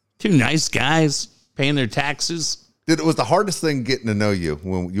 Two nice guys paying their taxes. Dude, it was the hardest thing getting to know you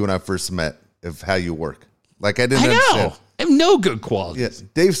when you and I first met, of how you work. Like, I didn't understand. I have no good qualities. Yes.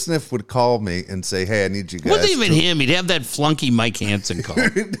 Dave Sniff would call me and say, hey, I need you guys. It wasn't even him. He'd have that flunky Mike Hansen call.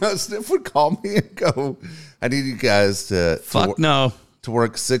 No, Sniff would call me and go, I need you guys to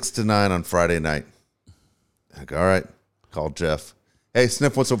work 6 to 9 on Friday night. I go, all right. Call Jeff. Hey,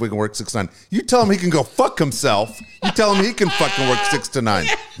 Sniff wants to know if we can work 6 to 9. You tell him he can go fuck himself. You tell him he can fucking work 6 to 9.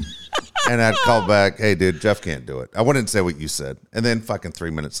 And I'd call back, hey, dude, Jeff can't do it. I wouldn't say what you said. And then fucking 3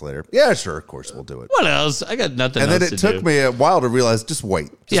 minutes later, yeah, sure, of course we'll do it. What else? I got nothing else to do. And then it took me a while to realize, just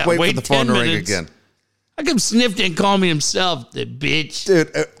wait. Just wait for the phone to ring again. I come Sniff didn't call me himself, the bitch.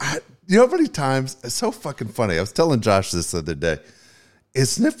 Dude, you know how many times, it's so fucking funny. I was telling Josh this the other day.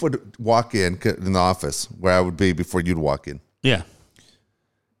 Sniff would walk in the office where I would be before you'd walk in. Yeah.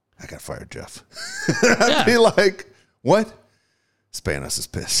 I got to fire Jeff. I'd be like, what? Spanos is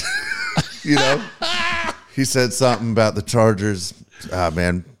pissed. You know? He said something about the Chargers.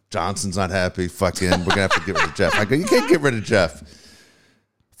 Man, Johnson's not happy. Fucking, we're going to have to get rid of Jeff. I go, you can't get rid of Jeff.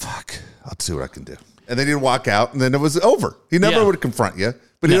 Fuck, I'll see what I can do. And then he'd walk out, and then it was over. He never would confront you,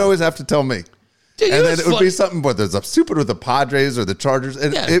 but he'd always have to tell me. Dude, and then it would be something, whether it's stupid with the Padres or the Chargers.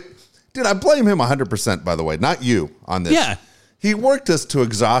 And dude, I blame him 100%, by the way, not you on this. Yeah. He worked us to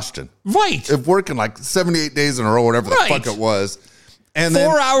exhaustion. Right. Of working like 78 days in a row, whatever the fuck it was. And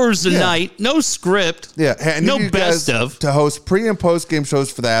 4 hours a night, no script, and no best of. To host pre- and post-game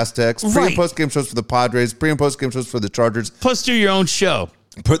shows for the Aztecs, pre- and post-game shows for the Padres, pre- and post-game shows for the Chargers. Plus do your own show.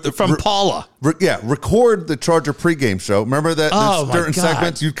 From Paula. Record the Charger pregame show. Remember that? Certain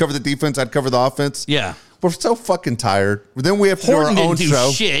segments, you'd cover the defense, I'd cover the offense. Yeah. We're so fucking tired. Then we have to do our own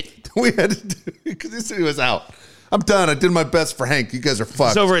show. Shit. We had to do because this city was out. I'm done. I did my best for Hank. You guys are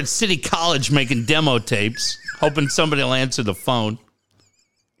fucked. He's over at City College making demo tapes, hoping somebody will answer the phone,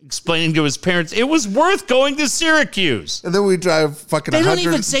 explaining to his parents it was worth going to Syracuse. And then we drive fucking. They don't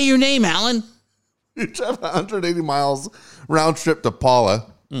even say your name, Alan. You drive 180 miles round trip to Paula,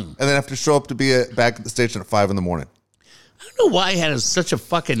 and then have to show up to be back at the station at 5 in the morning. I don't know why I had such a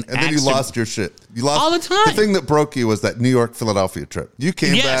fucking And then you lost your shit. You lost all the time. The thing that broke you was that New York, Philadelphia trip. You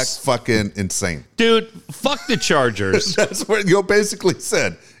came back fucking insane. Dude, fuck the Chargers. That's what you basically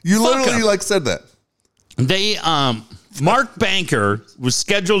said. You literally said that. They, Mark Banker was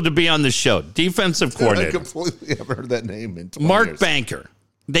scheduled to be on the show, defensive coordinator. I completely haven't heard that name in 20 Mark years. Banker.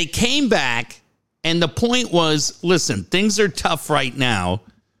 They came back, and the point was, listen, things are tough right now,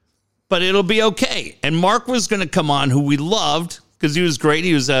 but it'll be okay. And Mark was going to come on, who we loved because he was great.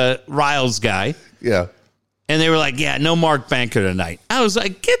 He was a Riles guy. Yeah. And they were like, yeah, no Mark Banker tonight. I was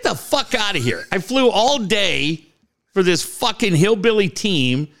like, get the fuck out of here. I flew all day for this fucking hillbilly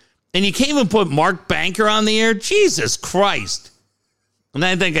team, and you can't even put Mark Banker on the air? Jesus Christ. And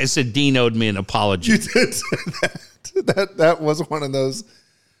I think I said Dean owed me an apology. You did say that. That was one of those.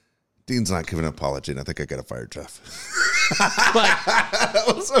 Dean's not giving an apology, and I think I got to fire Jeff.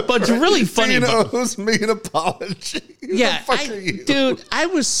 But it's really funny. Dean owes me an apology. Dude, I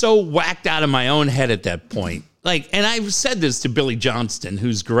was so whacked out of my own head at that point. Like, and I've said this to Billy Johnston,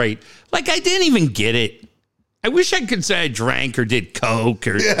 who's great. Like, I didn't even get it. I wish I could say I drank or did coke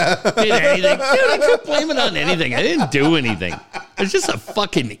or did anything. Dude, I could blame it on anything. I didn't do anything. I was just a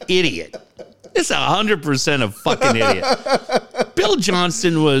fucking idiot. It's 100% a fucking idiot. Bill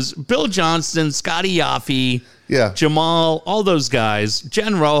Johnston, Scotty Yaffe, Jamal, all those guys,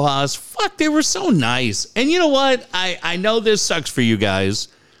 Jen Rojas. Fuck, they were so nice. And you know what? I know this sucks for you guys,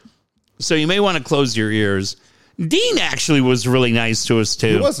 so you may want to close your ears. Dean actually was really nice to us,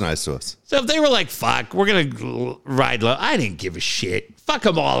 too. He was nice to us. So if they were like, fuck, we're going to ride low, I didn't give a shit. Fuck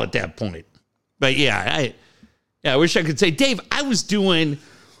them all at that point. But yeah, I wish I could say, Dave, I was doing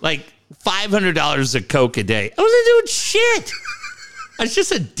like $500 of coke a day. I wasn't doing shit. I was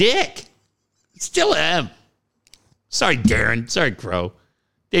just a dick. Still am. Sorry, Darren. Sorry, Crow.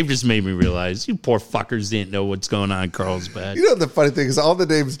 Dave just made me realize you poor fuckers didn't know what's going on in Carlsbad. You know, the funny thing is all the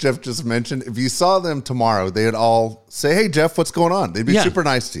names Jeff just mentioned, if you saw them tomorrow, they'd all say, hey, Jeff, what's going on? They'd be super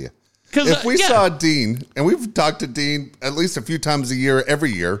nice to you. If we saw Dean, and we've talked to Dean at least a few times a year,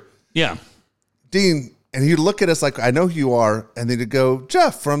 every year. Yeah. Dean, and he'd look at us like, I know who you are. And then he'd go,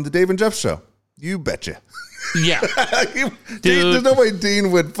 Jeff from the Dave and Jeff show. You betcha. Yeah. Dude, there's no way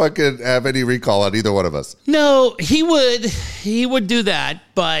Dean would fucking have any recall on either one of us. No, he would do that.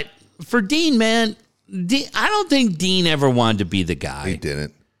 But for Dean, man, I don't think Dean ever wanted to be the guy. He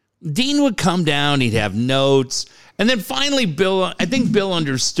didn't. Dean would come down. He'd have notes. And then finally, I think Bill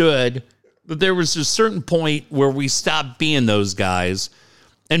understood that there was a certain point where we stopped being those guys.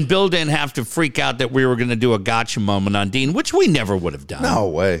 And Bill didn't have to freak out that we were going to do a gotcha moment on Dean, which we never would have done. No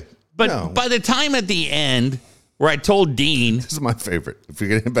way. But by the time at the end where I told Dean... This is my favorite. If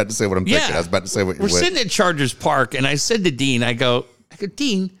you're about to say what I'm thinking, I was about to say what you're We're sitting at Chargers Park, and I said to Dean, I go,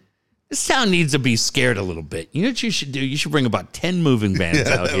 Dean, this town needs to be scared a little bit. You know what you should do? You should bring about 10 moving vans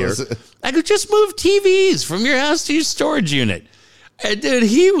out here. I go, just move TVs from your house to your storage unit. And dude,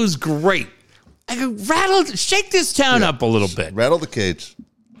 he was great. I go, shake this town up a little bit. Rattle the cage.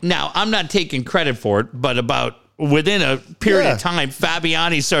 Now, I'm not taking credit for it, but within a period of time,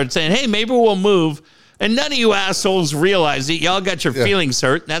 Fabiani started saying, hey, maybe we'll move. And none of you assholes realize it. Y'all got your feelings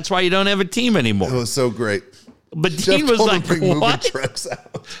hurt. And that's why you don't have a team anymore. It was so great. But Dean was like, what? Trucks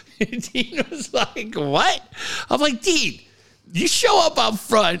out. Dean was like, what? I'm like, Dean, you show up out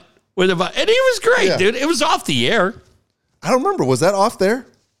front with and he was great, dude. It was off the air. I don't remember. Was that off there?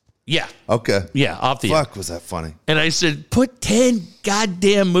 Yeah. Okay. Yeah, off the air. Fuck, was that funny? And I said, put 10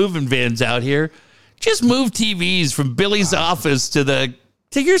 goddamn moving vans out here. Just move TVs from Billy's office to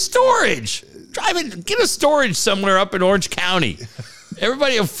your storage. Drive it, get a storage somewhere up in Orange County.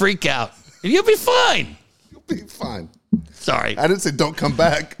 Everybody will freak out. And you'll be fine. You'll be fine. Sorry. I didn't say don't come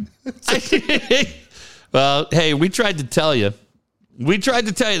back. Well, hey, we tried to tell you. We tried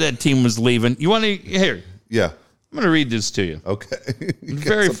to tell you that team was leaving. You want to here? Yeah. I'm going to read this to you. Okay. It's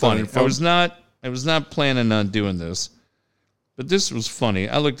very funny. I was not planning on doing this, but this was funny.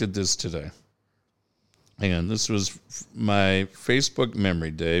 I looked at this today. Hang on. This was my Facebook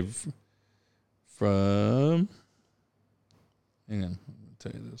memory, Dave. From. Hang on. I'll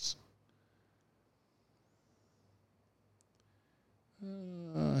tell you this.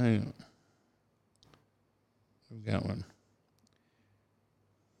 Hang on. We've got one.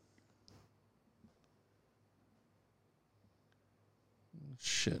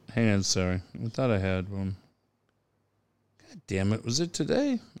 Shit. Hang on, sorry. I thought I had one. God damn it. Was it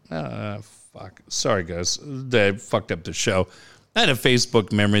today? Fuck. Sorry, guys. I fucked up the show. I had a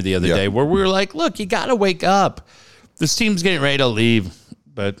Facebook memory the other day where we were like, look, you got to wake up. This team's getting ready to leave.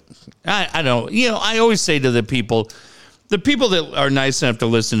 But I don't. You know, I always say to the people that are nice enough to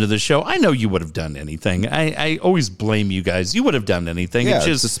listen to the show, I know you would have done anything. I always blame you guys. You would have done anything. Yeah, it's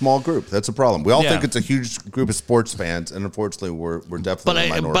just a small group. That's a problem. We all think it's a huge group of sports fans, and unfortunately, we're definitely a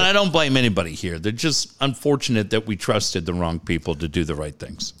minority. But I don't blame anybody here. They're just unfortunate that we trusted the wrong people to do the right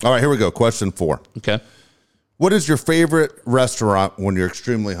things. All right, here we go. Question 4. Okay. What is your favorite restaurant when you're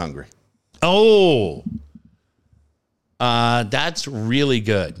extremely hungry? Oh, that's really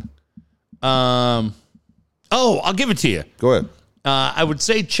good. I'll give it to you. Go ahead. I would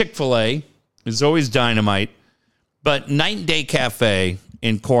say Chick-fil-A is always dynamite, but Night and Day Cafe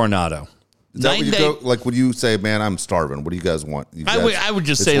in Coronado. Is that what you go, like, when you say, man, I'm starving, what do you guys want? I would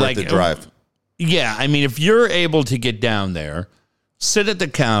just say, like, the drive. Yeah, I mean, if you're able to get down there, sit at the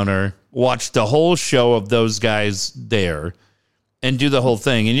counter, watch the whole show of those guys there, and do the whole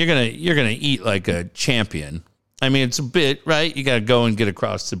thing, and you're gonna eat like a champion. I mean, it's a bit, right? You got to go and get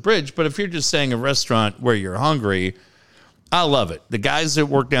across the bridge. But if you're just saying a restaurant where you're hungry, I love it. The guys that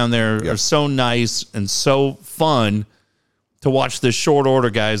work down there are so nice and so fun to watch the short order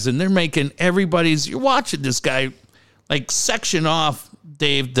guys. And they're making you're watching this guy like section off,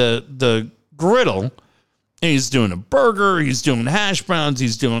 Dave, the griddle. And he's doing a burger. He's doing hash browns.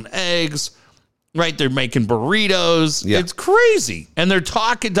 He's doing eggs. Right, they're making burritos. Yeah. It's crazy. And they're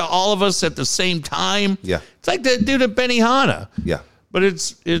talking to all of us at the same time. Yeah. It's like that dude at Benihana. Yeah. But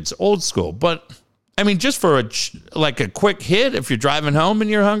it's old school. But, I mean, just for a quick hit, if you're driving home and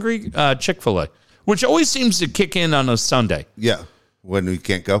you're hungry, Chick-fil-A, which always seems to kick in on a Sunday. Yeah. When we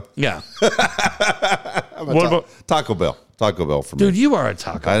can't go? Yeah. What about Taco Bell? Taco Bell for me. Dude, you are a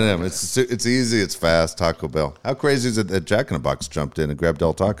Taco Bell. I am. It's easy. It's fast. Taco Bell. How crazy is it that Jack in the Box jumped in and grabbed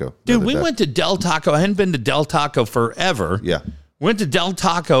Del Taco? Dude, we went to Del Taco. I hadn't been to Del Taco forever. Yeah. Went to Del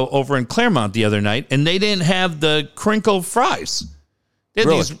Taco over in Claremont the other night, and they didn't have the crinkle fries. They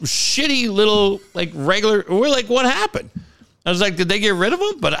had these shitty little, like, regular. We're like, what happened? I was like, did they get rid of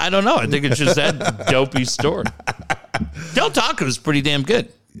them? But I don't know. I think it's just that dopey store. Del Taco is pretty damn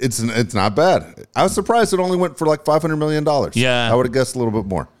good. It's not bad. I was surprised it only went for like $500 million. Yeah. I would have guessed a little bit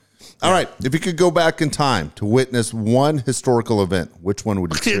more. All right. If you could go back in time to witness one historical event, which one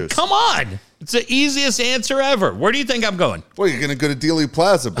would you choose? Come on. It's the easiest answer ever. Where do you think I'm going? Well, you're going to go to Dealey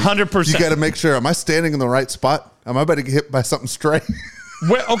Plaza. 100%. You got to make sure. Am I standing in the right spot? Am I about to get hit by something stray?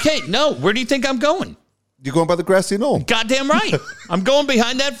 Where do you think I'm going? You're going by the grassy knoll. Goddamn right. I'm going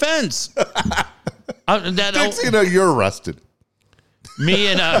behind that fence. Next you know, you're arrested. Me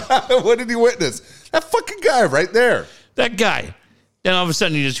and what did he witness? That fucking guy right there. That guy. Then all of a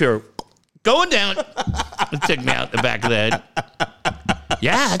sudden you just hear going down. It took me out the back of the head.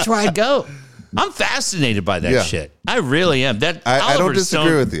 Yeah, that's where I'd go. I'm fascinated by that shit. I really am. I don't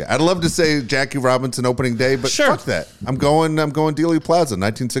disagree with you. I'd love to say Jackie Robinson opening day, but fuck that. I'm going Dealey Plaza,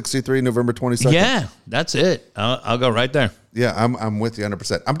 1963, November 22nd. Yeah, that's it. I'll go right there. Yeah, I'm with you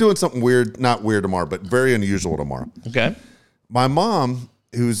 100%. I'm doing something weird, not weird tomorrow, but very unusual tomorrow. Okay. My mom,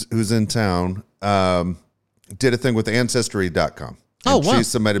 who's in town, did a thing with Ancestry.com. Oh, wow. She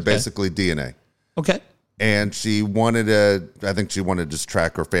submitted basically DNA. Okay. And she wanted to just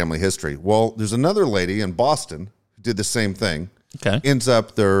track her family history. Well, there's another lady in Boston who did the same thing. Okay. Ends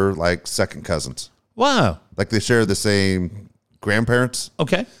up they're like second cousins. Wow. Like they share the same grandparents.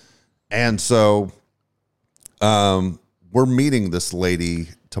 Okay. And so we're meeting this lady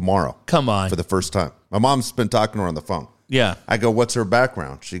tomorrow. Come on. For the first time. My mom's been talking to her on the phone. Yeah. I go, what's her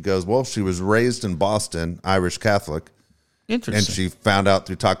background? She goes, well, she was raised in Boston, Irish Catholic. Interesting. And she found out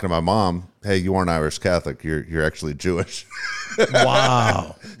through talking to my mom, hey, you aren't Irish Catholic. You're actually Jewish.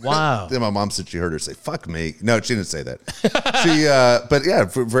 Wow. Then my mom said she heard her say, fuck me. No, she didn't say that. But yeah,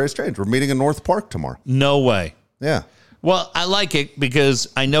 very strange. We're meeting in North Park tomorrow. No way. Yeah. Well, I like it because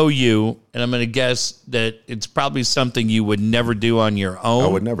I know you, and I'm going to guess that it's probably something you would never do on your own. I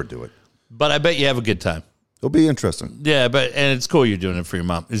would never do it. But I bet you have a good time. It'll be interesting. Yeah, and it's cool you're doing it for your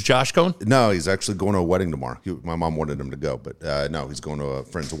mom. Is Josh going? No, he's actually going to a wedding tomorrow. My mom wanted him to go, but no, he's going to a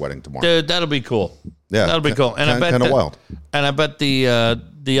friend's wedding tomorrow. Dude, that'll be cool. Yeah, that'll be cool. And I bet kind of wild. And I bet the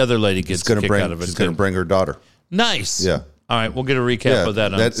other lady gets a kick out of it. She's going to bring her daughter. Nice. Yeah. All right, we'll get a recap of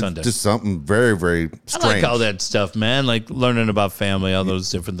that on Sunday. Just something very, very strange. I like all that stuff, man. Like learning about family, all those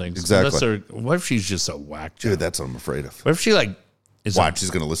different things. Exactly. What if she's just a whack job? Dude, that's what I'm afraid of. What if she is Watch, she's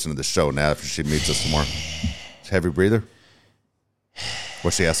going to listen to the show now after she meets us tomorrow. Heavy breather.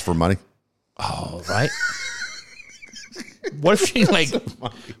 What, she asks for money? Oh, right. What if she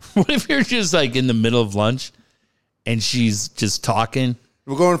what if you're just in the middle of lunch and she's just talking?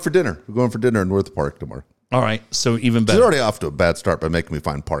 We're going for dinner. We're going for dinner in North Park tomorrow. All right, so even better. She's already off to a bad start by making me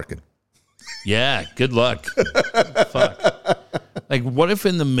find parking. Yeah, good luck. Fuck. What if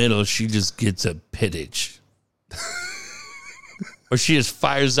in the middle she just gets a pittage? Or she just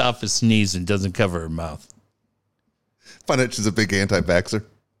fires off a sneeze and doesn't cover her mouth? Find out she's a big anti-vaxxer.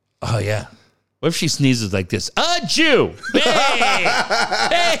 Oh, yeah. What if she sneezes like this? A Jew! Hey!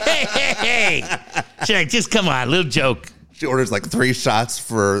 Hey! She's like, just come on, little joke. She orders 3 shots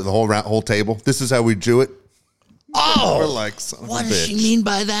for the whole table. This is how we Jew it. Oh! We're like, son what of a does bitch. she mean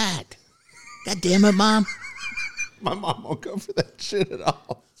by that? God damn it, Mom. My mom won't go for that shit at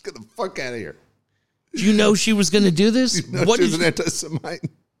all. Let's get the fuck out of here. Do you know she was going to do this? You know she was an anti-Semite.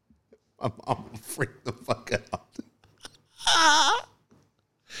 My mom will freak the fuck out.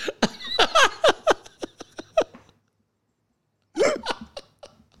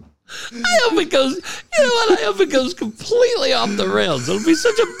 I hope it goes, you know what? I hope it goes completely off the rails. It'll be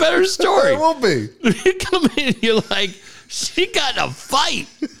such a better story. It won't be. You come in and you're like, she got in a fight.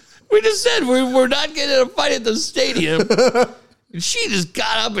 We just said we're not getting in a fight at the stadium. And she just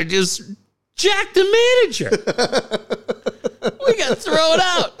got up and just jacked the manager. We got thrown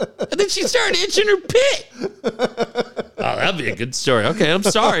out. And then she started itching her pit. Oh, that'd be a good story. Okay, I'm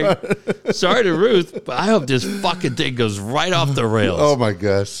sorry. Sorry to Ruth, but I hope this fucking thing goes right off the rails. Oh my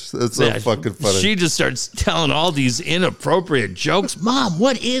gosh. That's so fucking funny. She just starts telling all these inappropriate jokes. Mom,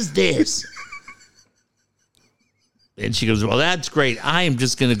 what is this? And she goes, well, that's great. I am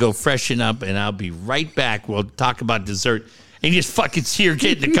just going to go freshen up and I'll be right back. We'll talk about dessert. And you just fucking see her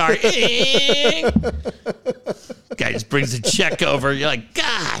get in the car. Guy just brings a check over. You're like,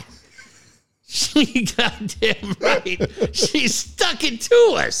 God, she goddamn right. She stuck it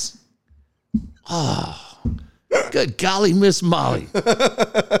to us. Oh, good golly, Miss Molly.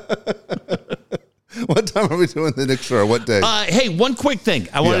 What time are we doing the next show? What day? Hey, one quick thing.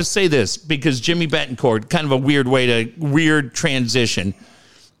 I want to say this because Jimmy Betancourt, kind of a weird transition.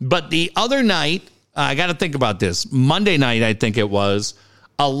 But the other night, I got to think about this. Monday night, I think it was,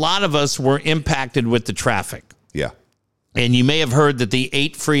 a lot of us were impacted with the traffic. Yeah. And you may have heard that the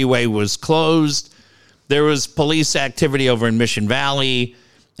 8 freeway was closed. There was police activity over in Mission Valley.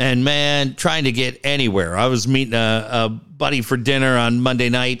 And, man, trying to get anywhere. I was meeting a buddy for dinner on Monday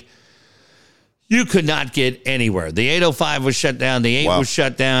night. You could not get anywhere. The 805 was shut down. The 8 was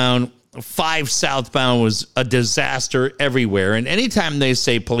shut down. 5 southbound was a disaster everywhere. And anytime they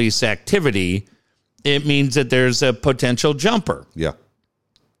say police activity, it means that there's a potential jumper. Yeah.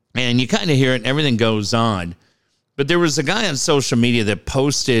 And you kind of hear it and everything goes on. But there was a guy on social media that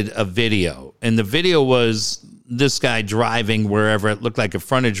posted a video. And the video was this guy driving wherever it looked like a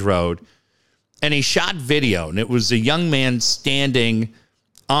frontage road. And he shot video. And it was a young man standing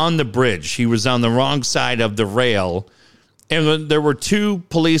on the bridge. He was on the wrong side of the rail. And there were 2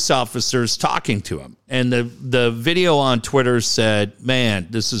 police officers talking to him. And the video on Twitter said, man,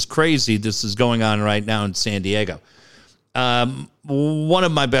 this is crazy. This is going on right now in San Diego. One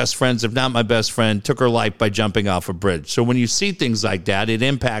of my best friends, if not my best friend, took her life by jumping off a bridge. So when you see things like that, it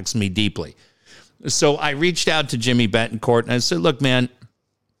impacts me deeply. So I reached out to Jimmy Betancourt and I said, look, man,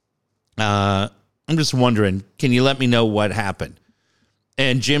 I'm just wondering, can you let me know what happened?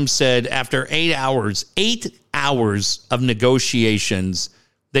 And Jim said after 8 hours of negotiations,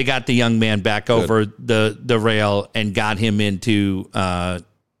 they got the young man back over the rail and got him into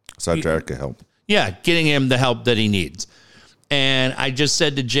Psychiatric help. Yeah, getting him the help that he needs. And I just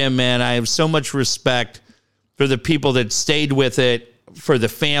said to Jim, man, I have so much respect for the people that stayed with it, for the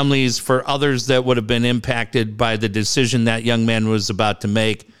families, for others that would have been impacted by the decision that young man was about to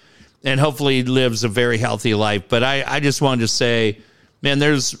make. and hopefully lives a very healthy life. But I just wanted to say, man,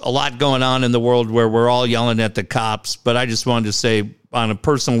 there's a lot going on in the world where we're all yelling at the cops. But I just wanted to say on a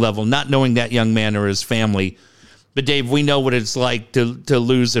personal level, not knowing that young man or his family, but Dave, we know what it's like to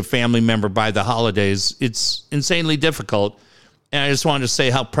lose a family member by the holidays. It's insanely difficult. And I just wanted to say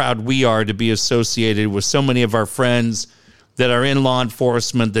how proud we are to be associated with so many of our friends that are in law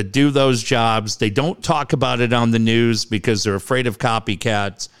enforcement, that do those jobs. They don't talk about it on the news because they're afraid of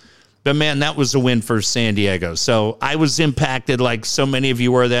copycats. But, man, that was a win for San Diego. So I was impacted like so many of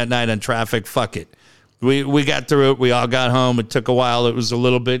you were that night on traffic. Fuck it. We got through it. We all got home. It took a while. It was a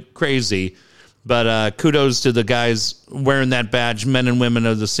little bit crazy. But kudos to the guys wearing that badge, men and women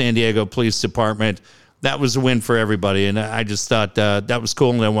of the San Diego Police Department. That was a win for everybody. And I just thought that was cool,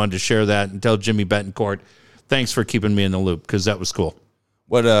 and I wanted to share that and tell Jimmy Betancourt, thanks for keeping me in the loop, because that was cool.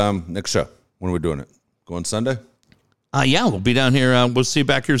 What next show? When are we doing it? Going Sunday? Yeah, we'll be down here. We'll see you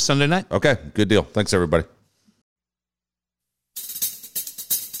back here Sunday night. Okay, good deal. Thanks, everybody.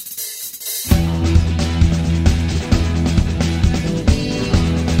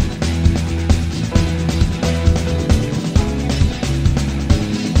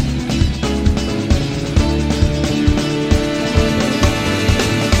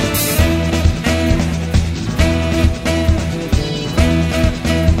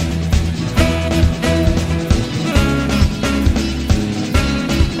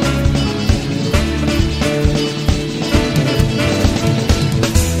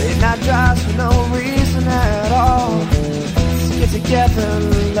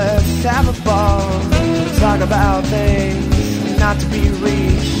 About things not to be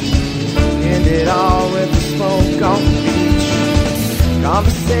reached, end it all with the smoke on the beach.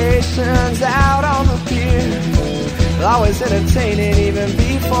 Conversations out on the pier, always entertaining even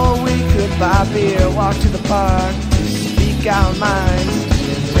before we could buy beer. Walk to the park to speak our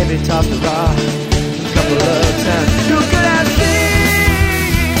minds, maybe toss the rock a couple of times. You could have seen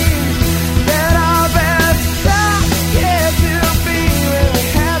that our best time yet to be when we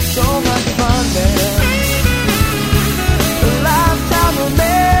had so much fun there.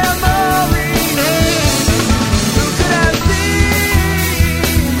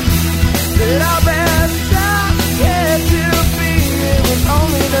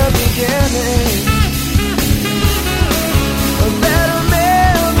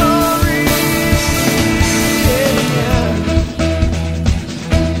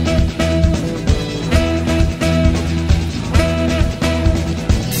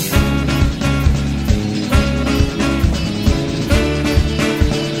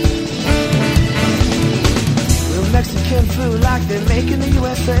 Like they make in the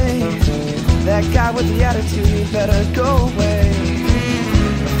USA. That guy with the attitude, he better go away.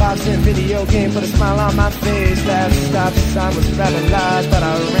 A 5-cent video game put a smile on my face. That stop sign was rather large, but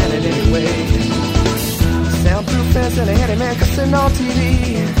I ran it anyway. Soundproof fence and a handyman cussing on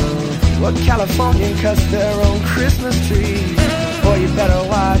TV. What Californian cuts their own Christmas tree? Boy, you better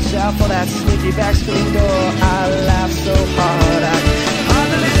watch out for that sneaky back screen door. I laughed so hard I